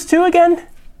showing this to again?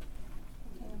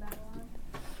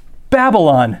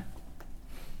 Babylon.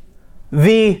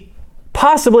 The,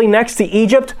 possibly next to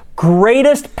Egypt,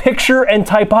 greatest picture and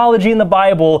typology in the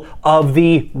Bible of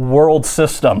the world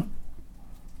system.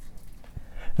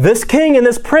 This king and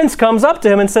this prince comes up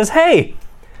to him and says, hey,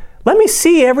 let me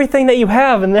see everything that you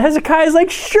have. And Hezekiah's like,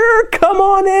 sure, come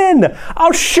on in.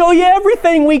 I'll show you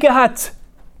everything we got.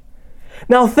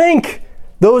 Now think,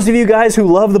 those of you guys who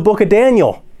love the book of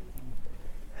Daniel,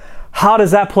 how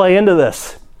does that play into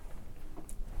this?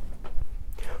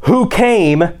 Who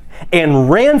came and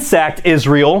ransacked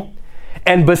Israel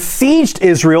and besieged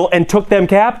Israel and took them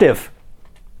captive?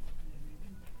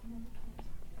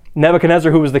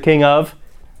 Nebuchadnezzar, who was the king of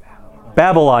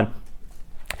Babylon.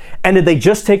 And did they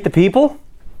just take the people?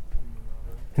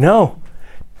 No.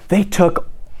 They took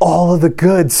all of the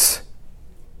goods.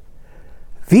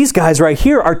 These guys right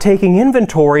here are taking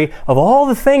inventory of all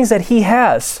the things that he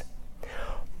has.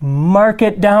 Mark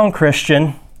it down,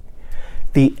 Christian.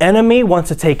 The enemy wants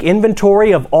to take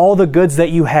inventory of all the goods that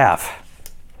you have.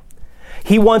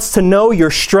 He wants to know your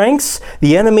strengths.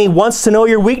 The enemy wants to know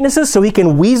your weaknesses so he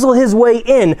can weasel his way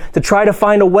in to try to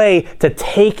find a way to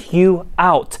take you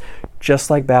out, just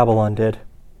like Babylon did.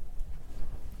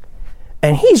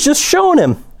 And he's just shown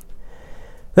him.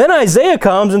 Then Isaiah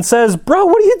comes and says, bro,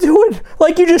 what are you doing?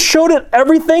 Like, you just showed it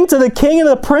everything to the king and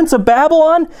the prince of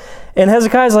Babylon? And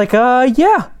Hezekiah's like,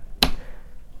 yeah.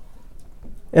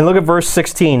 And look at verse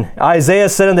 16. Isaiah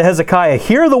said unto Hezekiah,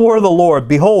 hear the word of the Lord.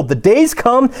 Behold, the days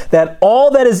come that all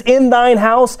that is in thine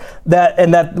house,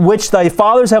 that which thy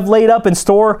fathers have laid up in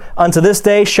store unto this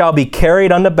day, shall be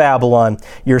carried unto Babylon.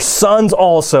 Your sons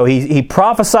also. He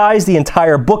prophesies the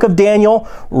entire book of Daniel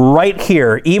right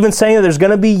here, even saying that there's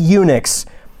going to be eunuchs.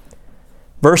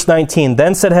 Verse 19,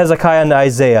 then said Hezekiah unto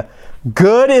Isaiah,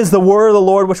 good is the word of the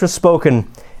Lord which was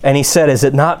spoken. And he said, is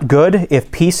it not good if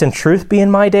peace and truth be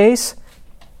in my days?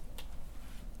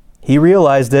 He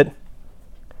realized it.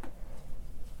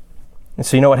 And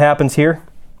so you know what happens here?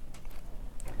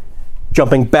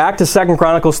 Jumping back to 2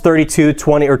 Chronicles 32,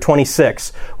 20 or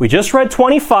 26. We just read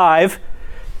 25.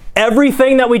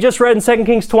 Everything that we just read in 2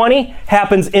 Kings 20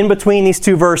 happens in between these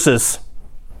two verses.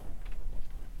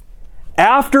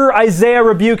 After Isaiah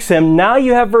rebukes him, now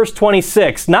you have verse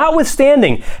 26.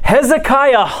 Notwithstanding,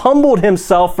 Hezekiah humbled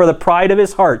himself for the pride of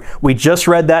his heart. We just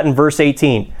read that in verse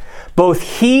 18. Both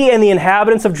he and the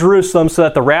inhabitants of Jerusalem, so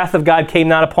that the wrath of God came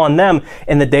not upon them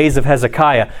in the days of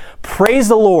Hezekiah. Praise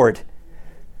the Lord.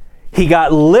 He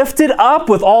got lifted up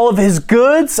with all of his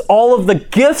goods, all of the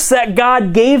gifts that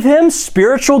God gave him,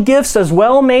 spiritual gifts as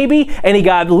well maybe, and he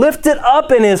got lifted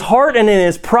up in his heart and in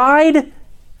his pride.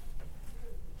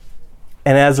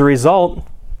 And as a result,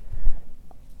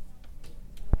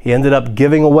 he ended up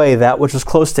giving away that which was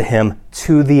close to him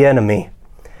to the enemy.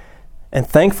 And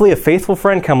thankfully, a faithful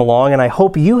friend come along, and I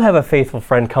hope you have a faithful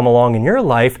friend come along in your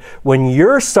life when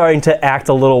you're starting to act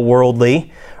a little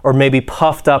worldly or maybe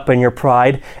puffed up in your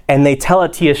pride, and they tell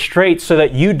it to you straight so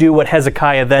that you do what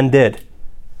Hezekiah then did.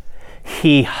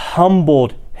 He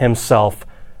humbled himself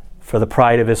for the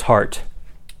pride of his heart.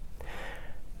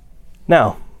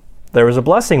 Now, there was a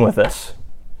blessing with this.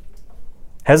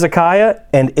 Hezekiah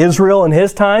and Israel in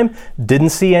his time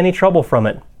didn't see any trouble from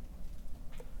it.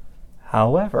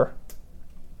 However,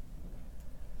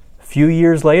 a few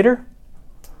years later,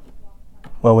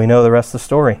 well, we know the rest of the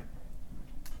story.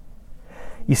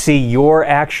 You see, your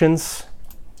actions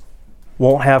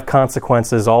won't have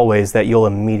consequences always that you'll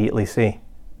immediately see.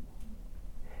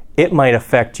 It might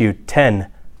affect you 10,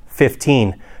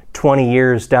 15, 20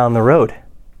 years down the road.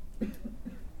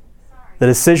 The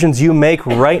decisions you make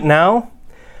right now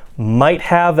might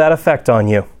have that effect on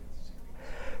you.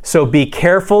 So be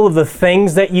careful of the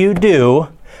things that you do.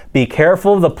 Be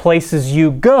careful of the places you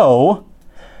go,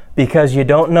 because you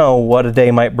don't know what a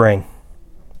day might bring.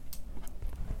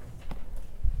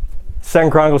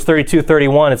 2 Chronicles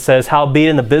 32:31, it says, howbeit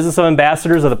in the business of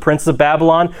ambassadors of the princes of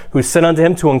Babylon, who sent unto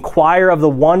him to inquire of the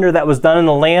wonder that was done in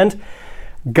the land,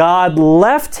 God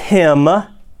left him,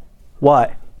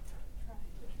 what?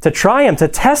 To try him, to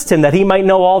test him, that he might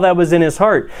know all that was in his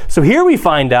heart. So here we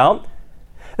find out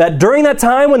that during that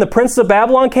time when the princes of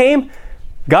Babylon came,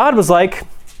 God was like,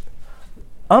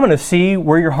 I'm going to see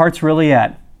where your heart's really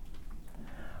at.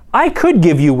 I could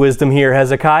give you wisdom here,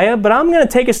 Hezekiah, but I'm going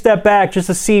to take a step back just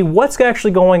to see what's actually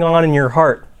going on in your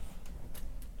heart.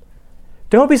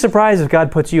 Don't be surprised if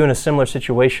God puts you in a similar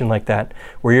situation like that,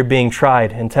 where you're being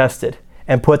tried and tested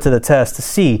and put to the test to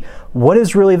see what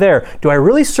is really there. Do I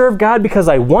really serve God because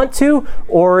I want to,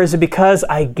 or is it because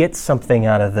I get something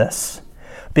out of this?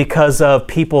 Because of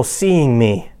people seeing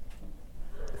me?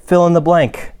 Fill in the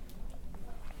blank.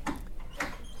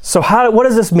 So what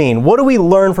does this mean? What do we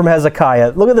learn from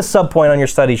Hezekiah? Look at the subpoint on your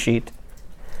study sheet.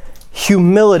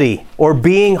 Humility, or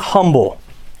being humble.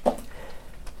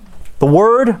 The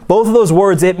word, both of those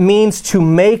words, it means to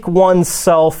make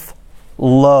oneself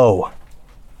low.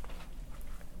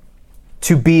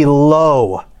 To be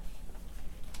low.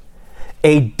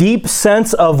 A deep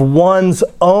sense of one's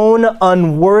own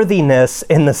unworthiness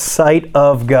in the sight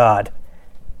of God.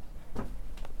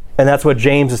 And that's what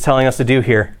James is telling us to do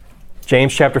here.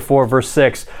 James chapter 4, verse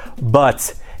 6.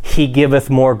 But he giveth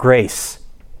more grace.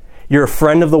 You're a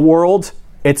friend of the world?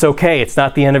 It's okay. It's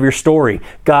not the end of your story.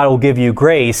 God will give you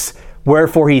grace.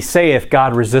 Wherefore he saith,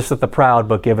 God resisteth the proud,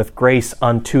 but giveth grace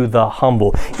unto the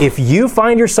humble. If you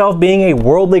find yourself being a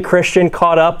worldly Christian,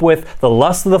 caught up with the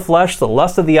lust of the flesh, the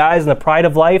lust of the eyes, and the pride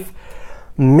of life,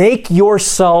 make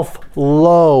yourself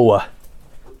low.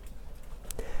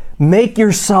 Make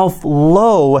yourself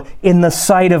low in the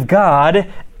sight of God,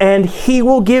 and He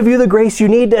will give you the grace you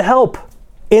need to help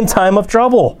in time of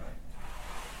trouble.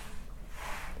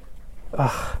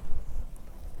 Ugh.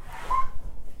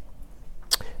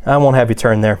 I won't have you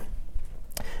turn there.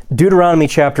 Deuteronomy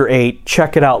chapter 8,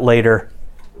 check it out later.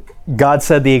 God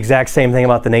said the exact same thing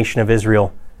about the nation of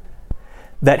Israel.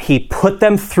 That He put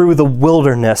them through the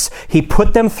wilderness. He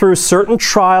put them through certain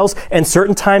trials and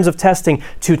certain times of testing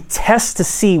to test to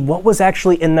see what was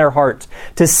actually in their heart.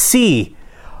 To see,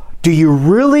 do you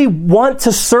really want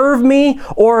to serve me,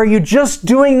 or are you just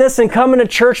doing this and coming to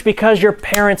church because your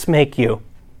parents make you?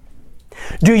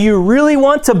 Do you really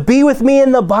want to be with me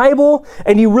in the Bible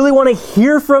and you really want to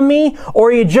hear from me, or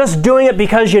are you just doing it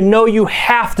because you know you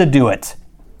have to do it?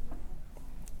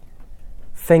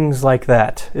 Things like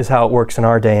that is how it works in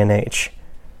our day and age.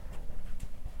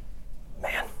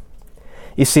 Man.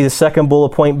 You see the second bullet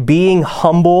point, being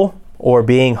humble or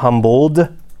being humbled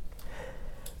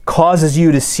causes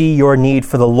you to see your need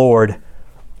for the Lord,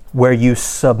 where you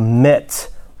submit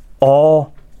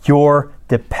all your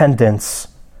dependence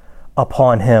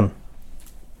upon Him.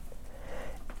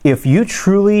 If you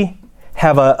truly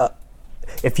have a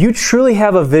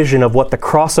vision of what the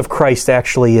cross of Christ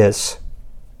actually is,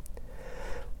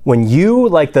 when you,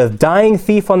 like the dying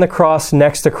thief on the cross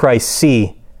next to Christ,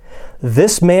 see,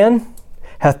 this man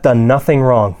hath done nothing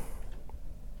wrong.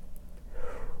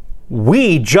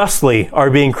 We justly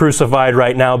are being crucified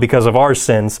right now because of our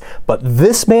sins, but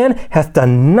this man hath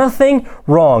done nothing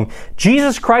wrong.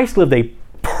 Jesus Christ lived a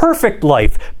perfect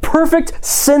life, perfect,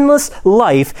 sinless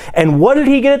life, and what did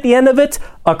He get at the end of it?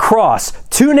 A cross.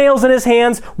 2 nails in His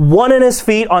hands, 1 in His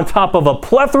feet, on top of a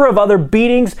plethora of other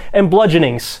beatings and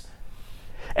bludgeonings.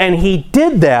 And He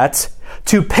did that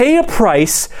to pay a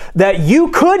price that you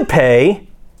could pay,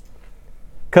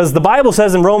 because the Bible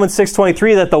says in Romans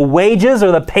 6:23 that the wages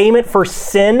or the payment for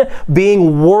sin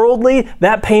being worldly,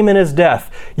 that payment is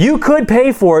death. You could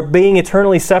pay for it being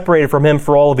eternally separated from Him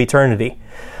for all of eternity.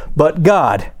 But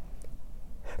God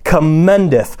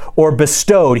commendeth or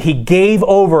bestowed, He gave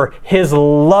over His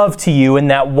love to you in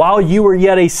that while you were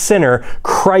yet a sinner,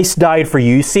 Christ died for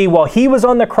you. You see, while He was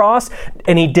on the cross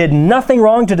and He did nothing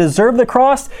wrong to deserve the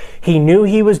cross, He knew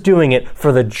He was doing it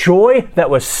for the joy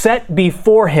that was set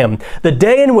before Him. The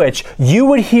day in which you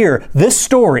would hear this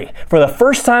story for the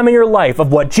first time in your life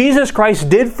of what Jesus Christ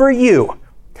did for you,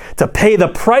 to pay the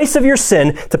price of your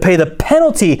sin, to pay the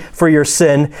penalty for your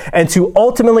sin, and to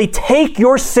ultimately take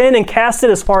your sin and cast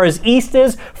it as far as east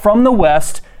is from the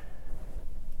west.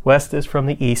 West is from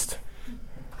the east.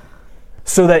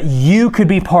 So that you could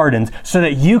be pardoned, so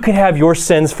that you could have your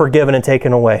sins forgiven and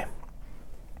taken away.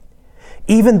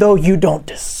 Even though you don't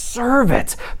deserve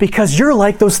it, because you're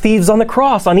like those thieves on the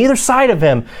cross on either side of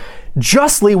Him.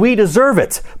 Justly we deserve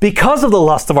it because of the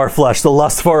lust of our flesh, the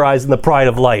lust of our eyes, and the pride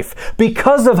of life,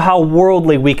 because of how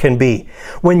worldly we can be.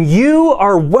 When you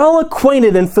are well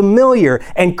acquainted and familiar,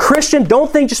 and Christian, don't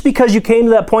think just because you came to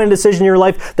that point of decision in your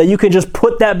life that you can just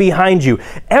put that behind you.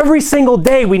 Every single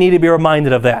day we need to be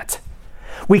reminded of that.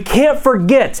 We can't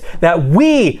forget that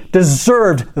we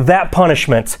deserved that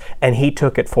punishment, and He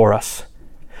took it for us.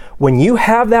 When you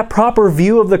have that proper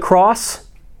view of the cross,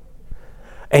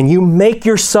 and you make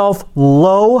yourself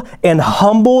low and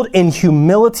humbled in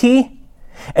humility,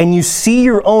 and you see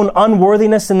your own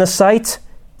unworthiness in the sight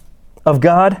of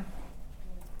God,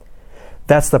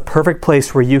 that's the perfect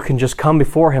place where you can just come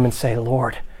before Him and say,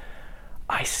 Lord,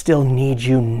 I still need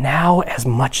you now as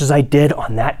much as I did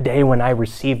on that day when I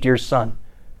received your Son.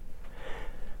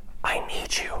 I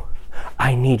need you.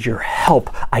 I need your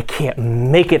help. I can't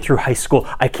make it through high school.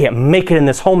 I can't make it in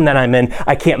this home that I'm in.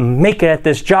 I can't make it at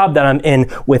this job that I'm in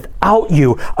without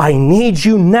you. I need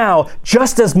you now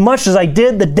just as much as I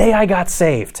did the day I got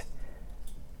saved.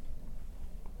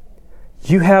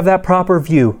 You have that proper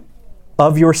view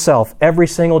of yourself every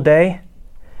single day,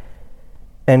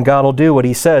 and God will do what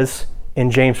He says in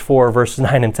James 4, verses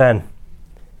 9 and 10.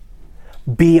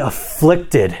 Be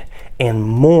afflicted and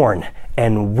mourn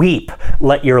and weep.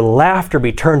 Let your laughter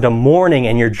be turned to mourning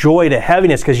and your joy to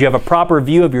heaviness, because you have a proper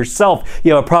view of yourself.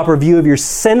 You have a proper view of your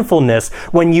sinfulness.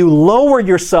 When you lower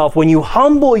yourself, when you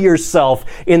humble yourself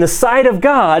in the sight of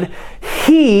God,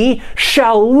 He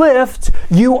shall lift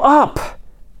you up.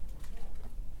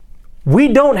 We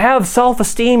don't have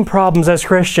self-esteem problems as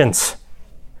Christians.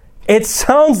 It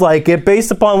sounds like it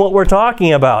based upon what we're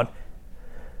talking about.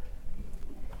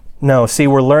 No, see,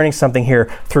 we're learning something here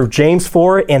through James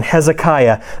 4 and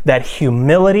Hezekiah, that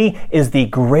humility is the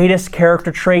greatest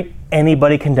character trait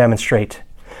anybody can demonstrate.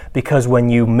 Because when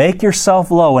you make yourself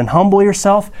low and humble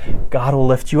yourself, God will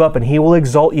lift you up and He will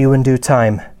exalt you in due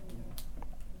time.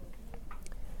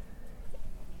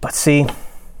 But see,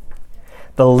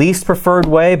 the least preferred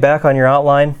way, back on your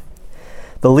outline,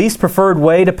 the least preferred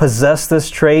way to possess this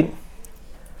trait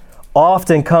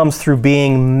often comes through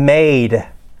being made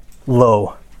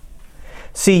low.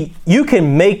 See, you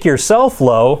can make yourself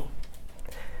low,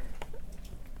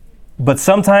 but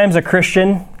sometimes a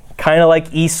Christian, kind of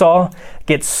like Esau,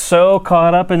 gets so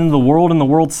caught up in the world and the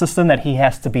world system that he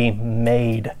has to be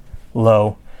made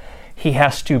low. He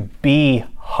has to be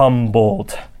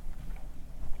humbled.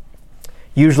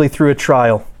 Usually through a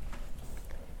trial.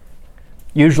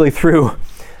 Usually through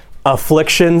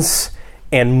afflictions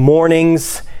and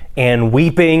mournings and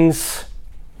weepings.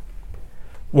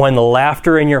 When the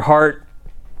laughter in your heart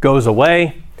goes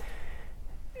away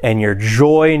and your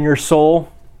joy in your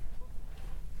soul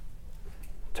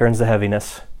turns to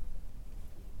heaviness.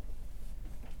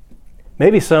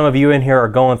 Maybe some of you in here are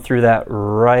going through that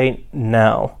right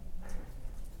now.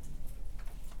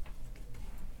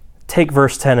 Take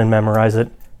verse 10 and memorize it,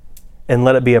 and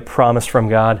let it be a promise from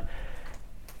God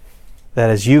that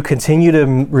as you continue to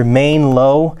remain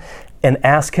low and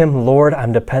ask Him, Lord,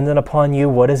 I'm dependent upon you.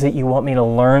 What is it you want me to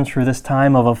learn through this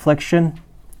time of affliction?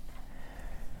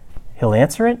 He'll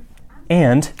answer it,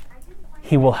 and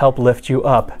He will help lift you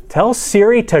up. Tell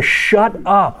Siri to shut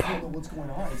up. I don't know what's going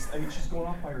on. She's going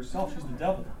off by herself. She's the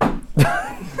devil.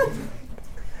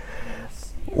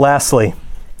 Lastly,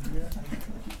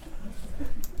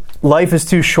 life is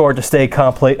too short to stay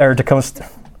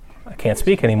I can't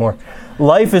speak anymore.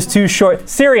 Life is too short.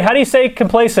 Siri, how do you say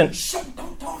complacent?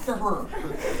 Don't talk to her.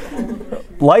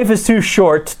 Life is too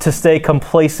short to stay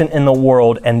complacent in the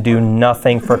world and do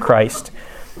nothing for Christ.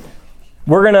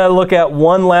 We're going to look at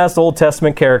one last Old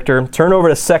Testament character. Turn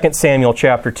over to 2 Samuel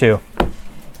chapter 2.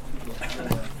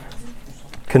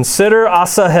 Consider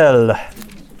Asahel.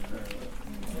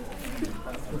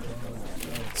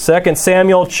 2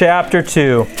 Samuel chapter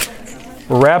 2.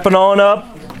 We're wrapping on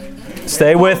up.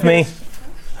 Stay with me.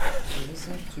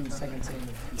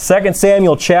 2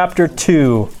 Samuel chapter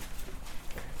 2.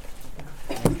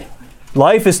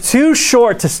 Life is too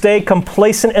short to stay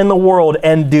complacent in the world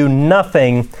and do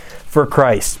nothing for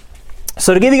Christ.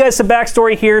 So to give you guys some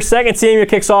backstory here, 2 Samuel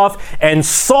kicks off, and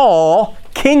Saul,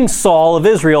 King Saul of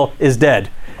Israel, is dead.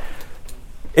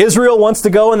 Israel wants to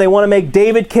go and they want to make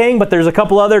David king, but there's a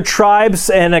couple other tribes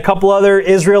and a couple other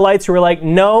Israelites who are like,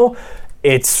 no,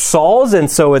 it's Saul's, and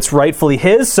so it's rightfully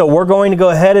his, so we're going to go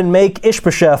ahead and make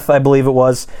Ishbosheth, I believe it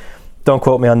was. Don't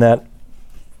quote me on that.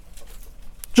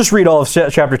 Just read all of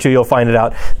chapter 2, you'll find it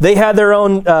out. They had their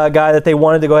own guy that they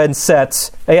wanted to go ahead and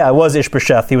set. Yeah, it was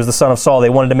Ishbosheth. He was the son of Saul. They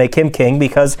wanted to make him king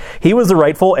because he was the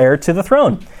rightful heir to the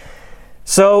throne.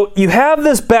 So you have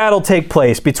this battle take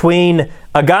place between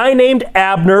a guy named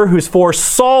Abner, who's for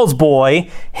Saul's boy,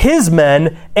 his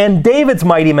men, and David's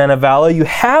mighty men of valor. You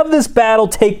have this battle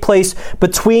take place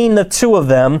between the two of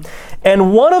them.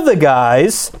 And one of the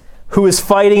guys who is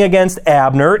fighting against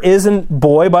Abner is a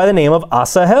boy by the name of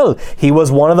Asahel. He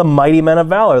was one of the mighty men of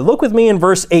valor. Look with me in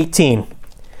verse 18.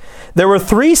 There were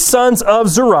 3 sons of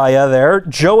Zeruiah there,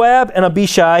 Joab and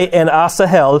Abishai and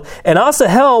Asahel. And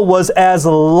Asahel was as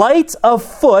light of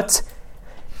foot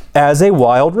as a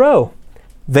wild roe.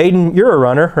 Vaden, you're a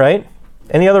runner, right?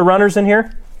 Any other runners in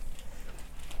here?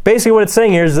 Basically what it's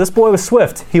saying here is this boy was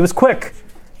swift. He was quick.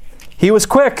 He was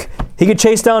quick. He could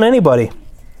chase down anybody.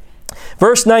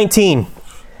 Verse 19.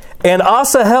 And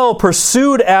Asahel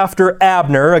pursued after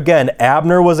Abner. Again,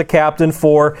 Abner was a captain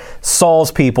for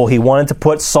Saul's people. He wanted to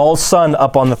put Saul's son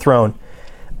up on the throne.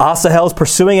 Asahel's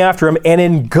pursuing after him, and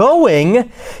in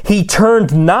going, he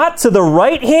turned not to the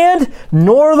right hand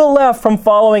nor the left from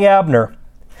following Abner.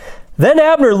 Then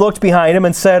Abner looked behind him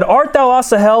and said, Art thou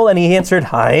Asahel? And he answered,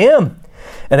 I am.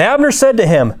 And Abner said to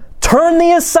him, Turn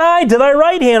thee aside to thy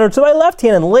right hand or to thy left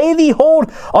hand, and lay thee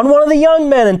hold on one of the young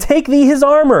men, and take thee his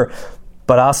armor.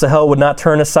 But Asahel would not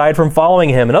turn aside from following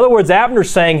him. In other words, Abner's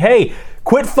saying, hey,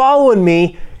 quit following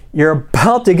me. You're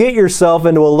about to get yourself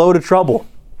into a load of trouble.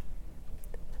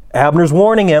 Abner's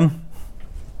warning him.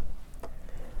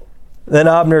 Then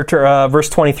Abner, verse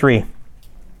 23.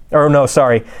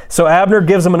 So Abner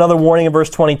gives him another warning in verse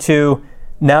 22.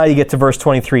 Now you get to verse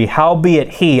 23. Howbeit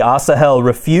he, Asahel,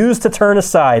 refused to turn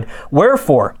aside.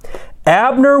 Wherefore,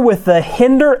 Abner with the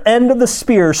hinder end of the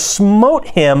spear smote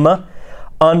him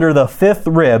under the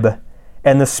 5th rib,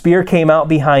 and the spear came out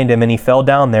behind him, and he fell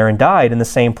down there and died in the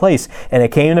same place. And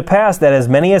it came to pass that as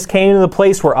many as came to the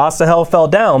place where Asahel fell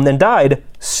down and died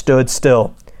stood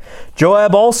still.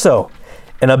 Joab also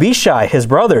and Abishai, his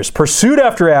brothers, pursued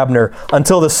after Abner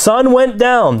until the sun went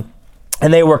down,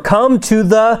 and they were come to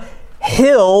the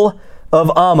hill of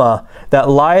Ammah that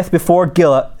lieth before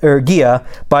Giah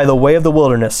by the way of the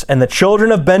wilderness. And the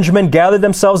children of Benjamin gathered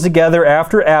themselves together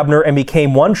after Abner and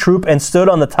became one troop and stood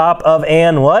on the top of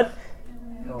an what?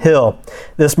 Hill.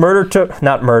 This murder took,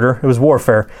 not murder, it was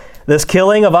warfare. This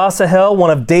killing of Asahel,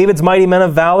 one of David's mighty men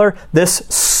of valor, this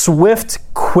swift,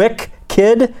 quick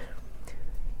kid,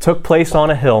 took place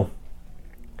on a hill.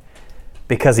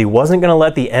 Because he wasn't going to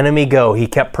let the enemy go. He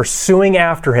kept pursuing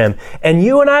after him. And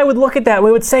you and I would look at that and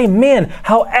we would say, man,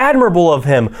 how admirable of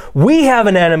him. We have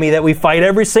an enemy that we fight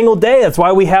every single day. That's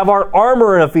why we have our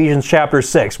armor in Ephesians chapter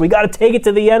 6. We got to take it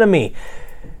to the enemy.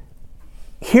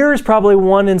 Here's probably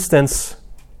one instance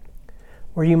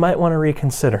where you might want to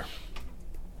reconsider.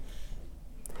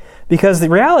 Because the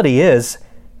reality is,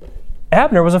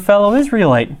 Abner was a fellow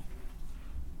Israelite.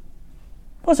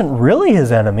 Wasn't really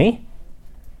his enemy.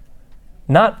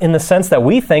 Not in the sense that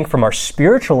we think from our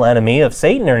spiritual enemy of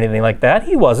Satan or anything like that.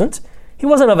 He wasn't. He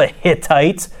wasn't of a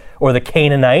Hittite or the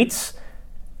Canaanites.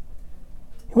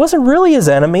 He wasn't really his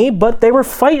enemy, but they were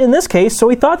fighting in this case, so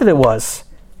he thought that it was.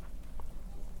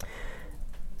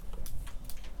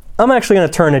 I'm actually going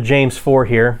to turn to James 4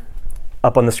 here,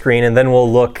 up on the screen, and then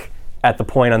we'll look at the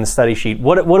point on the study sheet.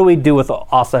 What do we do with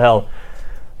Asahel?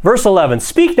 Verse 11,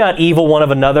 speak not evil one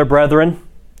of another, brethren.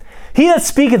 He that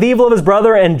speaketh evil of his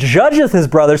brother and judgeth his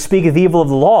brother speaketh evil of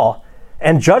the law,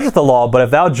 and judgeth the law. But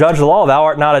if thou judge the law, thou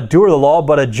art not a doer of the law,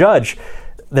 but a judge.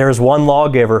 There is one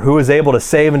lawgiver who is able to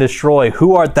save and destroy.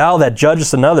 Who art thou that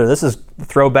judgest another? This is a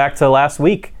throwback to last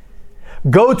week.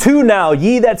 Go to now,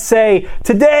 ye that say,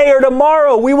 today or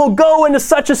tomorrow we will go into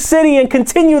such a city and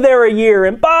continue there a year,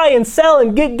 and buy and sell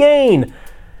and get gain.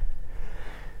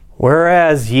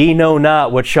 Whereas ye know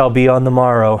not what shall be on the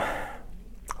morrow.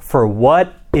 For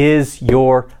what is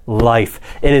your life?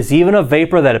 It is even a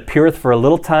vapor that appeareth for a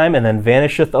little time and then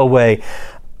vanisheth away.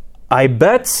 I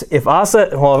bet if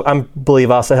I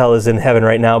believe Asahel is in heaven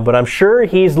right now, but I'm sure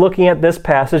he's looking at this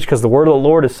passage because the word of the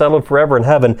Lord is settled forever in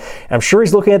heaven. I'm sure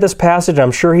he's looking at this passage.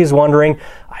 I'm sure he's wondering,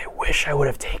 I wish I would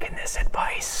have taken this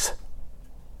advice.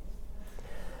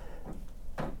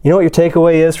 You know what your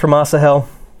takeaway is from Asahel?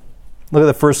 Look at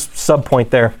the first subpoint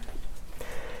there.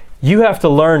 You have to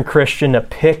learn, Christian, to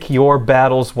pick your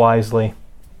battles wisely.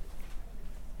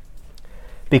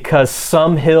 Because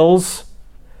some hills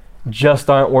just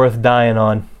aren't worth dying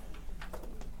on.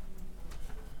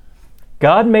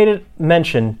 God made it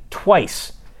mention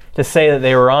twice to say that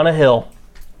they were on a hill.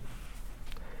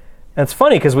 And it's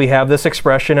funny because we have this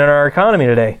expression in our economy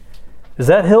today. Is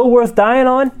that hill worth dying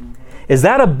on? Is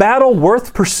that a battle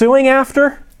worth pursuing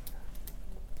after?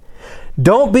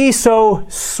 Don't be so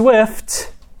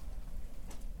swift.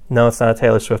 No, it's not a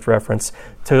Taylor Swift reference.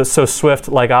 So swift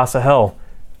like Asahel.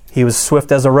 He was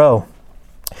swift as a roe.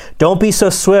 Don't be so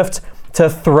swift to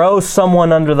throw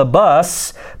someone under the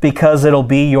bus because it'll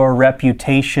be your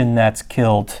reputation that's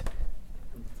killed.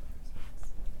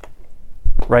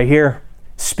 Right here.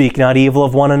 Speak not evil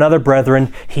of one another,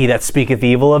 brethren. He that speaketh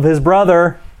evil of his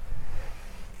brother.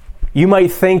 You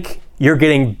might think you're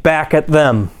getting back at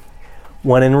them,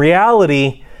 when in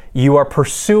reality, you are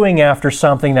pursuing after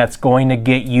something that's going to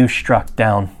get you struck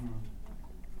down.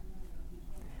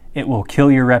 It will kill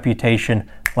your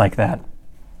reputation like that.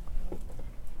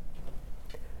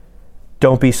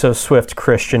 Don't be so swift,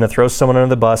 Christian, to throw someone under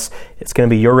the bus. It's going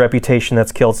to be your reputation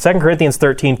that's killed. 2 Corinthians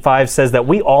 13:5 says that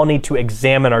we all need to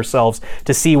examine ourselves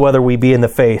to see whether we be in the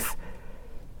faith.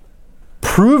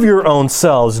 Prove your own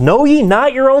selves. Know ye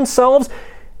not your own selves?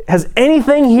 Has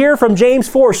anything here from James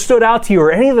 4 stood out to you,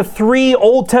 or any of the 3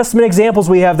 Old Testament examples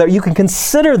we have that you can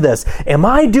consider this? Am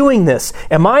I doing this?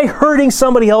 Am I hurting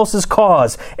somebody else's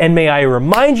cause? And may I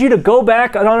remind you to go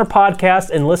back on our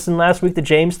podcast and listen last week to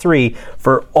James 3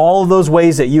 for all of those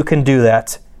ways that you can do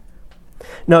that.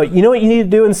 No, you know what you need to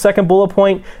do in the second bullet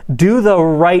point? Do the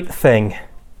right thing.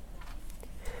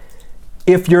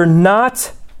 If you're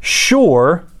not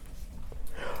sure,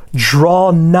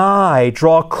 draw nigh,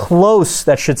 draw close.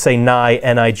 That should say nigh,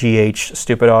 N-I-G-H,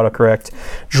 stupid autocorrect.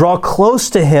 Draw close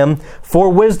to him for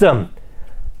wisdom.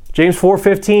 James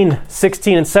 4:15,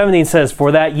 16, and 17 says,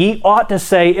 for that ye ought to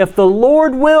say, if the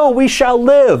Lord will, we shall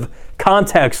live.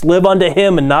 Context, live unto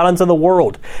him and not unto the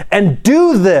world. And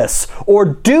do this or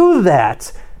do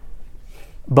that.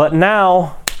 But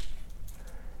now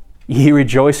ye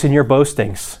rejoice in your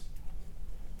boastings.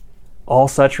 All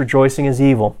such rejoicing is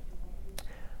evil.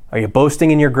 Are you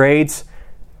boasting in your grades?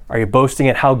 Are you boasting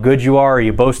at how good you are? Are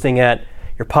you boasting at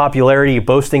your popularity? Are you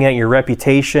boasting at your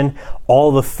reputation?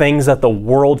 All the things that the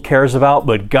world cares about,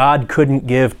 but God couldn't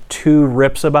give 2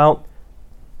 rips about?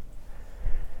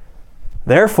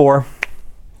 Therefore,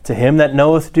 to him that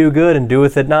knoweth do good and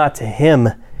doeth it not, to him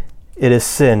it is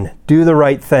sin. Do the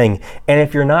right thing. And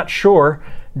if you're not sure,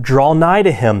 draw nigh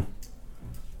to him.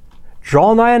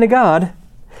 Draw nigh unto God,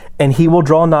 and he will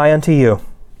draw nigh unto you.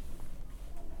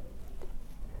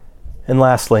 And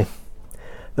lastly,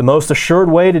 the most assured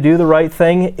way to do the right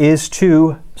thing is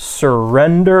to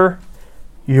surrender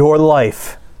your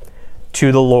life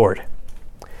to the Lord.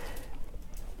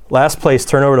 Last place,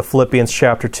 turn over to Philippians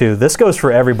chapter 2. This goes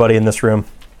for everybody in this room.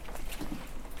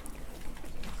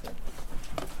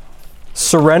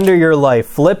 Surrender your life.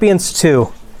 Philippians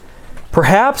 2.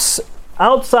 Perhaps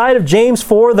outside of James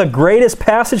 4, the greatest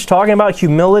passage talking about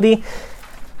humility,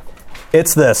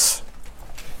 it's this.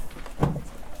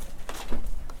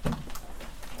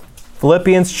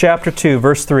 Philippians chapter 2,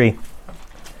 verse 3.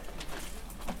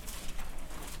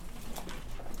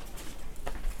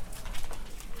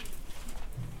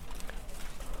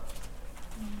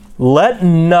 Let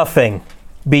nothing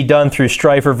be done through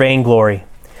strife or vainglory,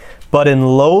 but in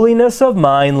lowliness of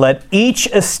mind let each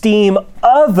esteem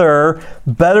other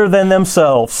better than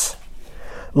themselves.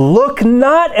 Look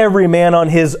not every man on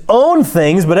his own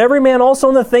things, but every man also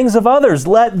on the things of others.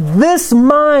 Let this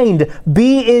mind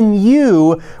be in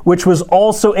you, which was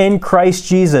also in Christ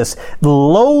Jesus.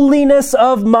 Lowliness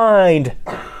of mind.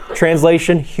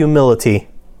 Translation, humility.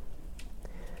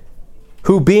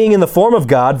 Who being in the form of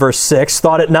God, verse 6,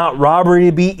 thought it not robbery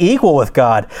to be equal with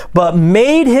God, but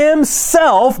made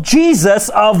himself, Jesus,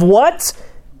 of what?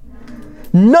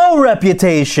 No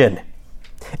reputation.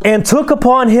 And took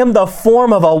upon him the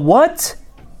form of a what?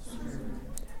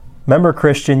 Remember,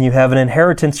 Christian, you have an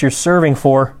inheritance you're serving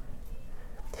for.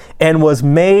 And was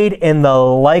made in the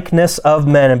likeness of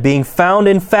men. And being found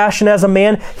in fashion as a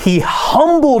man, he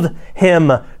humbled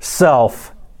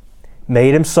himself,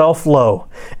 made himself low,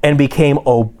 and became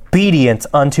obedient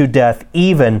unto death,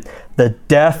 even the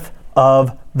death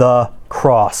of the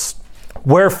cross.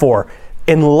 Wherefore,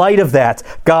 in light of that,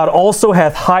 God also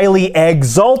hath highly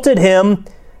exalted him.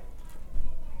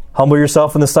 Humble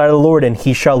yourself in the sight of the Lord, and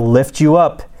he shall lift you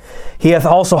up. He hath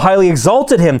also highly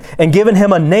exalted him, and given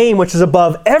him a name which is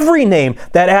above every name,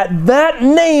 that at that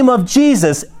name of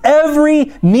Jesus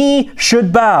every knee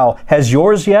should bow. Has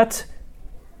yours yet?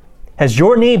 Has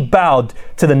your knee bowed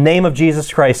to the name of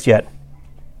Jesus Christ yet?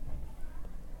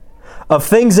 Of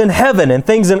things in heaven, and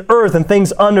things in earth, and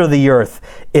things under the earth.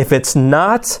 If it's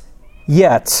not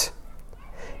yet,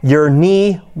 your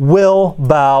knee will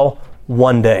bow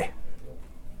one day.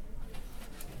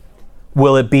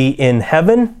 Will it be in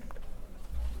heaven?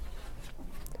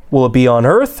 Will it be on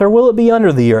earth, or will it be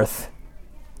under the earth?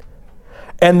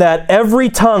 And that every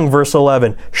tongue, verse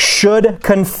 11, should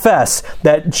confess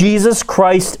that Jesus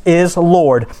Christ is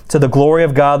Lord, to the glory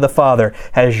of God the Father.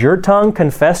 Has your tongue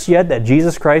confessed yet that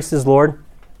Jesus Christ is Lord?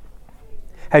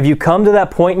 Have you come to that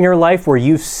point in your life where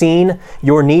you've seen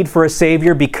your need for a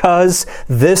Savior because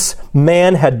this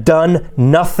man had done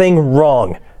nothing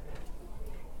wrong?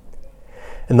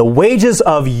 And the wages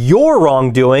of your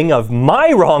wrongdoing, of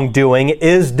my wrongdoing,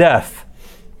 is death.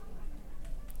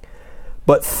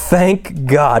 But thank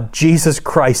God, Jesus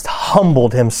Christ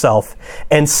humbled himself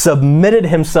and submitted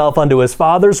himself unto his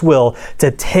Father's will to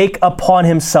take upon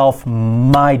himself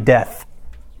my death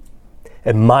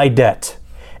and my debt.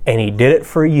 And he did it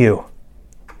for you.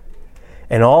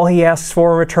 And all he asks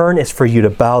for in return is for you to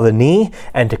bow the knee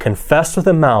and to confess with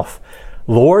the mouth,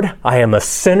 Lord, I am a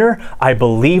sinner. I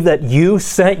believe that you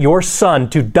sent your Son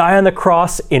to die on the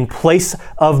cross in place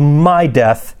of my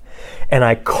death. And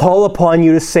I call upon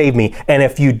you to save me. And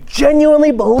if you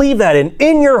genuinely believe that and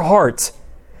in your heart,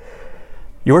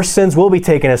 your sins will be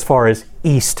taken as far as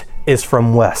east is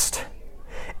from west.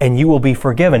 And you will be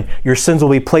forgiven. Your sins will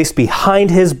be placed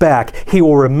behind his back. He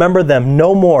will remember them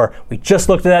no more. We just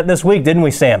looked at that this week, didn't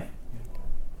we, Sam?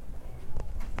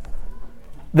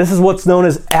 This is what's known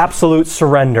as absolute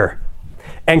surrender.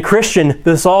 And Christian,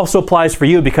 this also applies for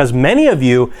you because many of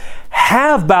you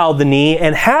have bowed the knee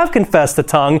and have confessed the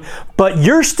tongue, but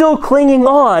you're still clinging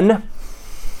on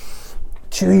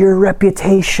to your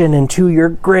reputation and to your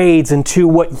grades and to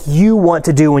what you want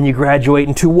to do when you graduate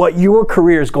and to what your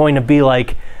career is going to be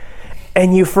like.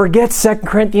 And you forget 2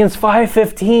 Corinthians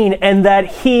 5:15 and that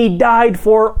he died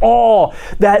for all,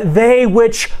 that they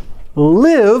which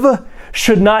live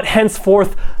should not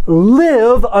henceforth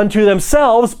live unto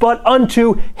themselves, but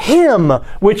unto him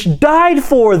which died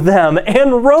for them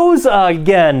and rose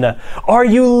again. Are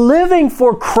you living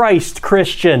for Christ,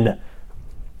 Christian?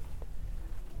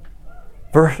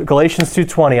 Galatians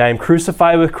 2:20, I am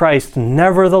crucified with Christ,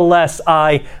 nevertheless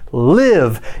I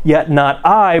live, yet not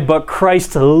I, but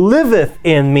Christ liveth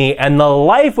in me. And the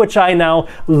life which I now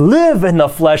live in the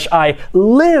flesh, I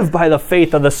live by the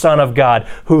faith of the Son of God,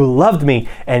 who loved me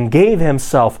and gave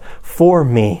himself for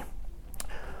me.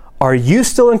 Are you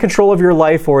still in control of your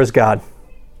life, or is God?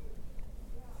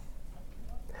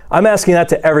 I'm asking that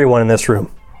to everyone in this room.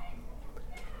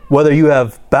 Whether you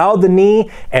have bowed the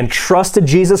knee and trusted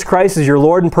Jesus Christ as your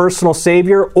Lord and personal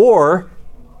Savior, or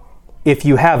if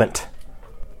you haven't.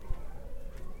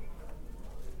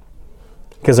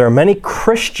 Because there are many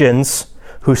Christians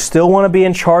who still want to be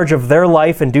in charge of their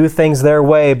life and do things their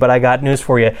way, but I got news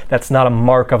for you. That's not a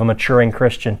mark of a maturing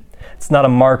Christian. It's not a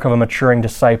mark of a maturing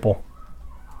disciple.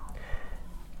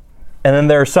 And then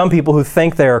there are some people who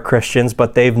think they are Christians,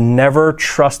 but they've never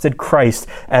trusted Christ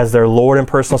as their Lord and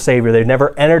personal Savior. They've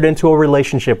never entered into a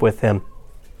relationship with Him.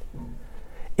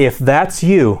 If that's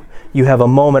you, you have a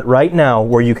moment right now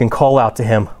where you can call out to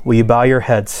Him. Will you bow your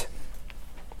heads?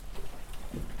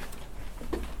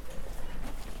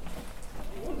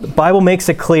 The Bible makes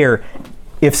it clear.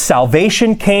 If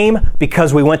salvation came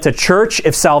because we went to church,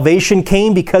 if salvation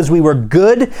came because we were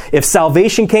good, if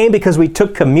salvation came because we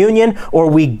took communion, or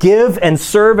we give and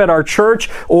serve at our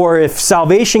church, or if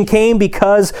salvation came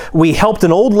because we helped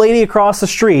an old lady across the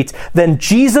street, then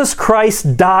Jesus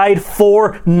Christ died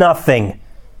for nothing.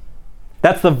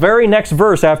 That's the very next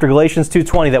verse after Galatians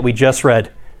 2:20 that we just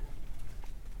read.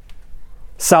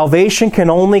 Salvation can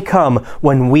only come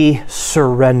when we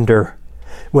surrender,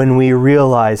 when we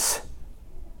realize,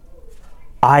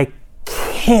 I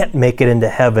can't make it into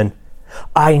heaven.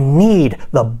 I need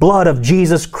the blood of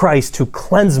Jesus Christ to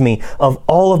cleanse me of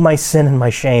all of my sin and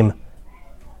my shame.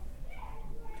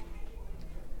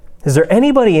 Is there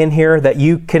anybody in here that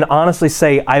you can honestly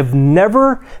say, I've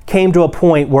never came to a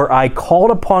point where I called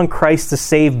upon Christ to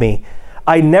save me?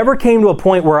 I never came to a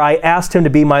point where I asked Him to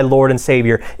be my Lord and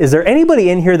Savior. Is there anybody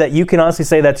in here that you can honestly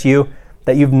say that's you?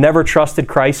 That you've never trusted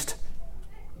Christ?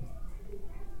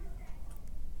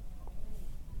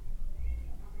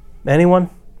 Anyone?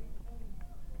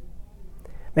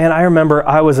 Man, I remember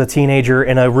I was a teenager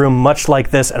in a room much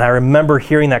like this, and I remember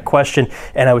hearing that question,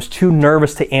 and I was too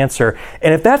nervous to answer.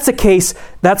 And if that's the case,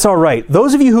 that's all right.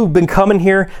 Those of you who've been coming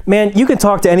here, man, you can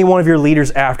talk to any one of your leaders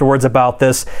afterwards about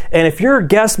this. And if you're a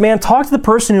guest, man, talk to the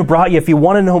person who brought you if you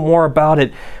want to know more about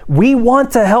it. We want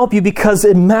to help you because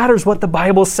it matters what the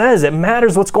Bible says. It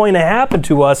matters what's going to happen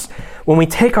to us when we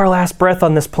take our last breath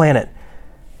on this planet.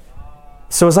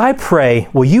 So as I pray,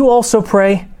 will you also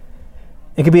pray?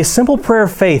 It could be a simple prayer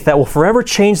of faith that will forever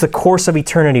change the course of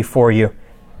eternity for you.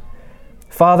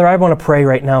 Father, I want to pray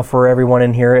right now for everyone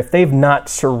in here, if they've not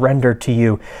surrendered to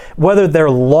you, whether they're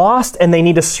lost and they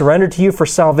need to surrender to you for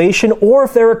salvation, or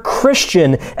if they're a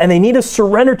Christian and they need to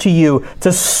surrender to you,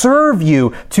 to serve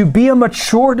you, to be a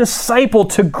mature disciple,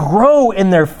 to grow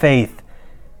in their faith.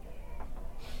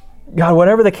 God,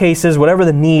 whatever the case is, whatever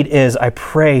the need is, I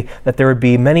pray that there would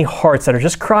be many hearts that are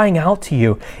just crying out to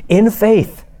you in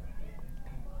faith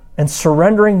and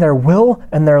surrendering their will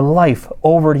and their life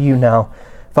over to you now.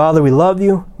 Father, we love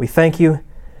you. We thank you.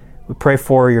 We pray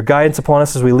for your guidance upon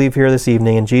us as we leave here this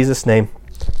evening. In Jesus' name,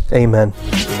 amen.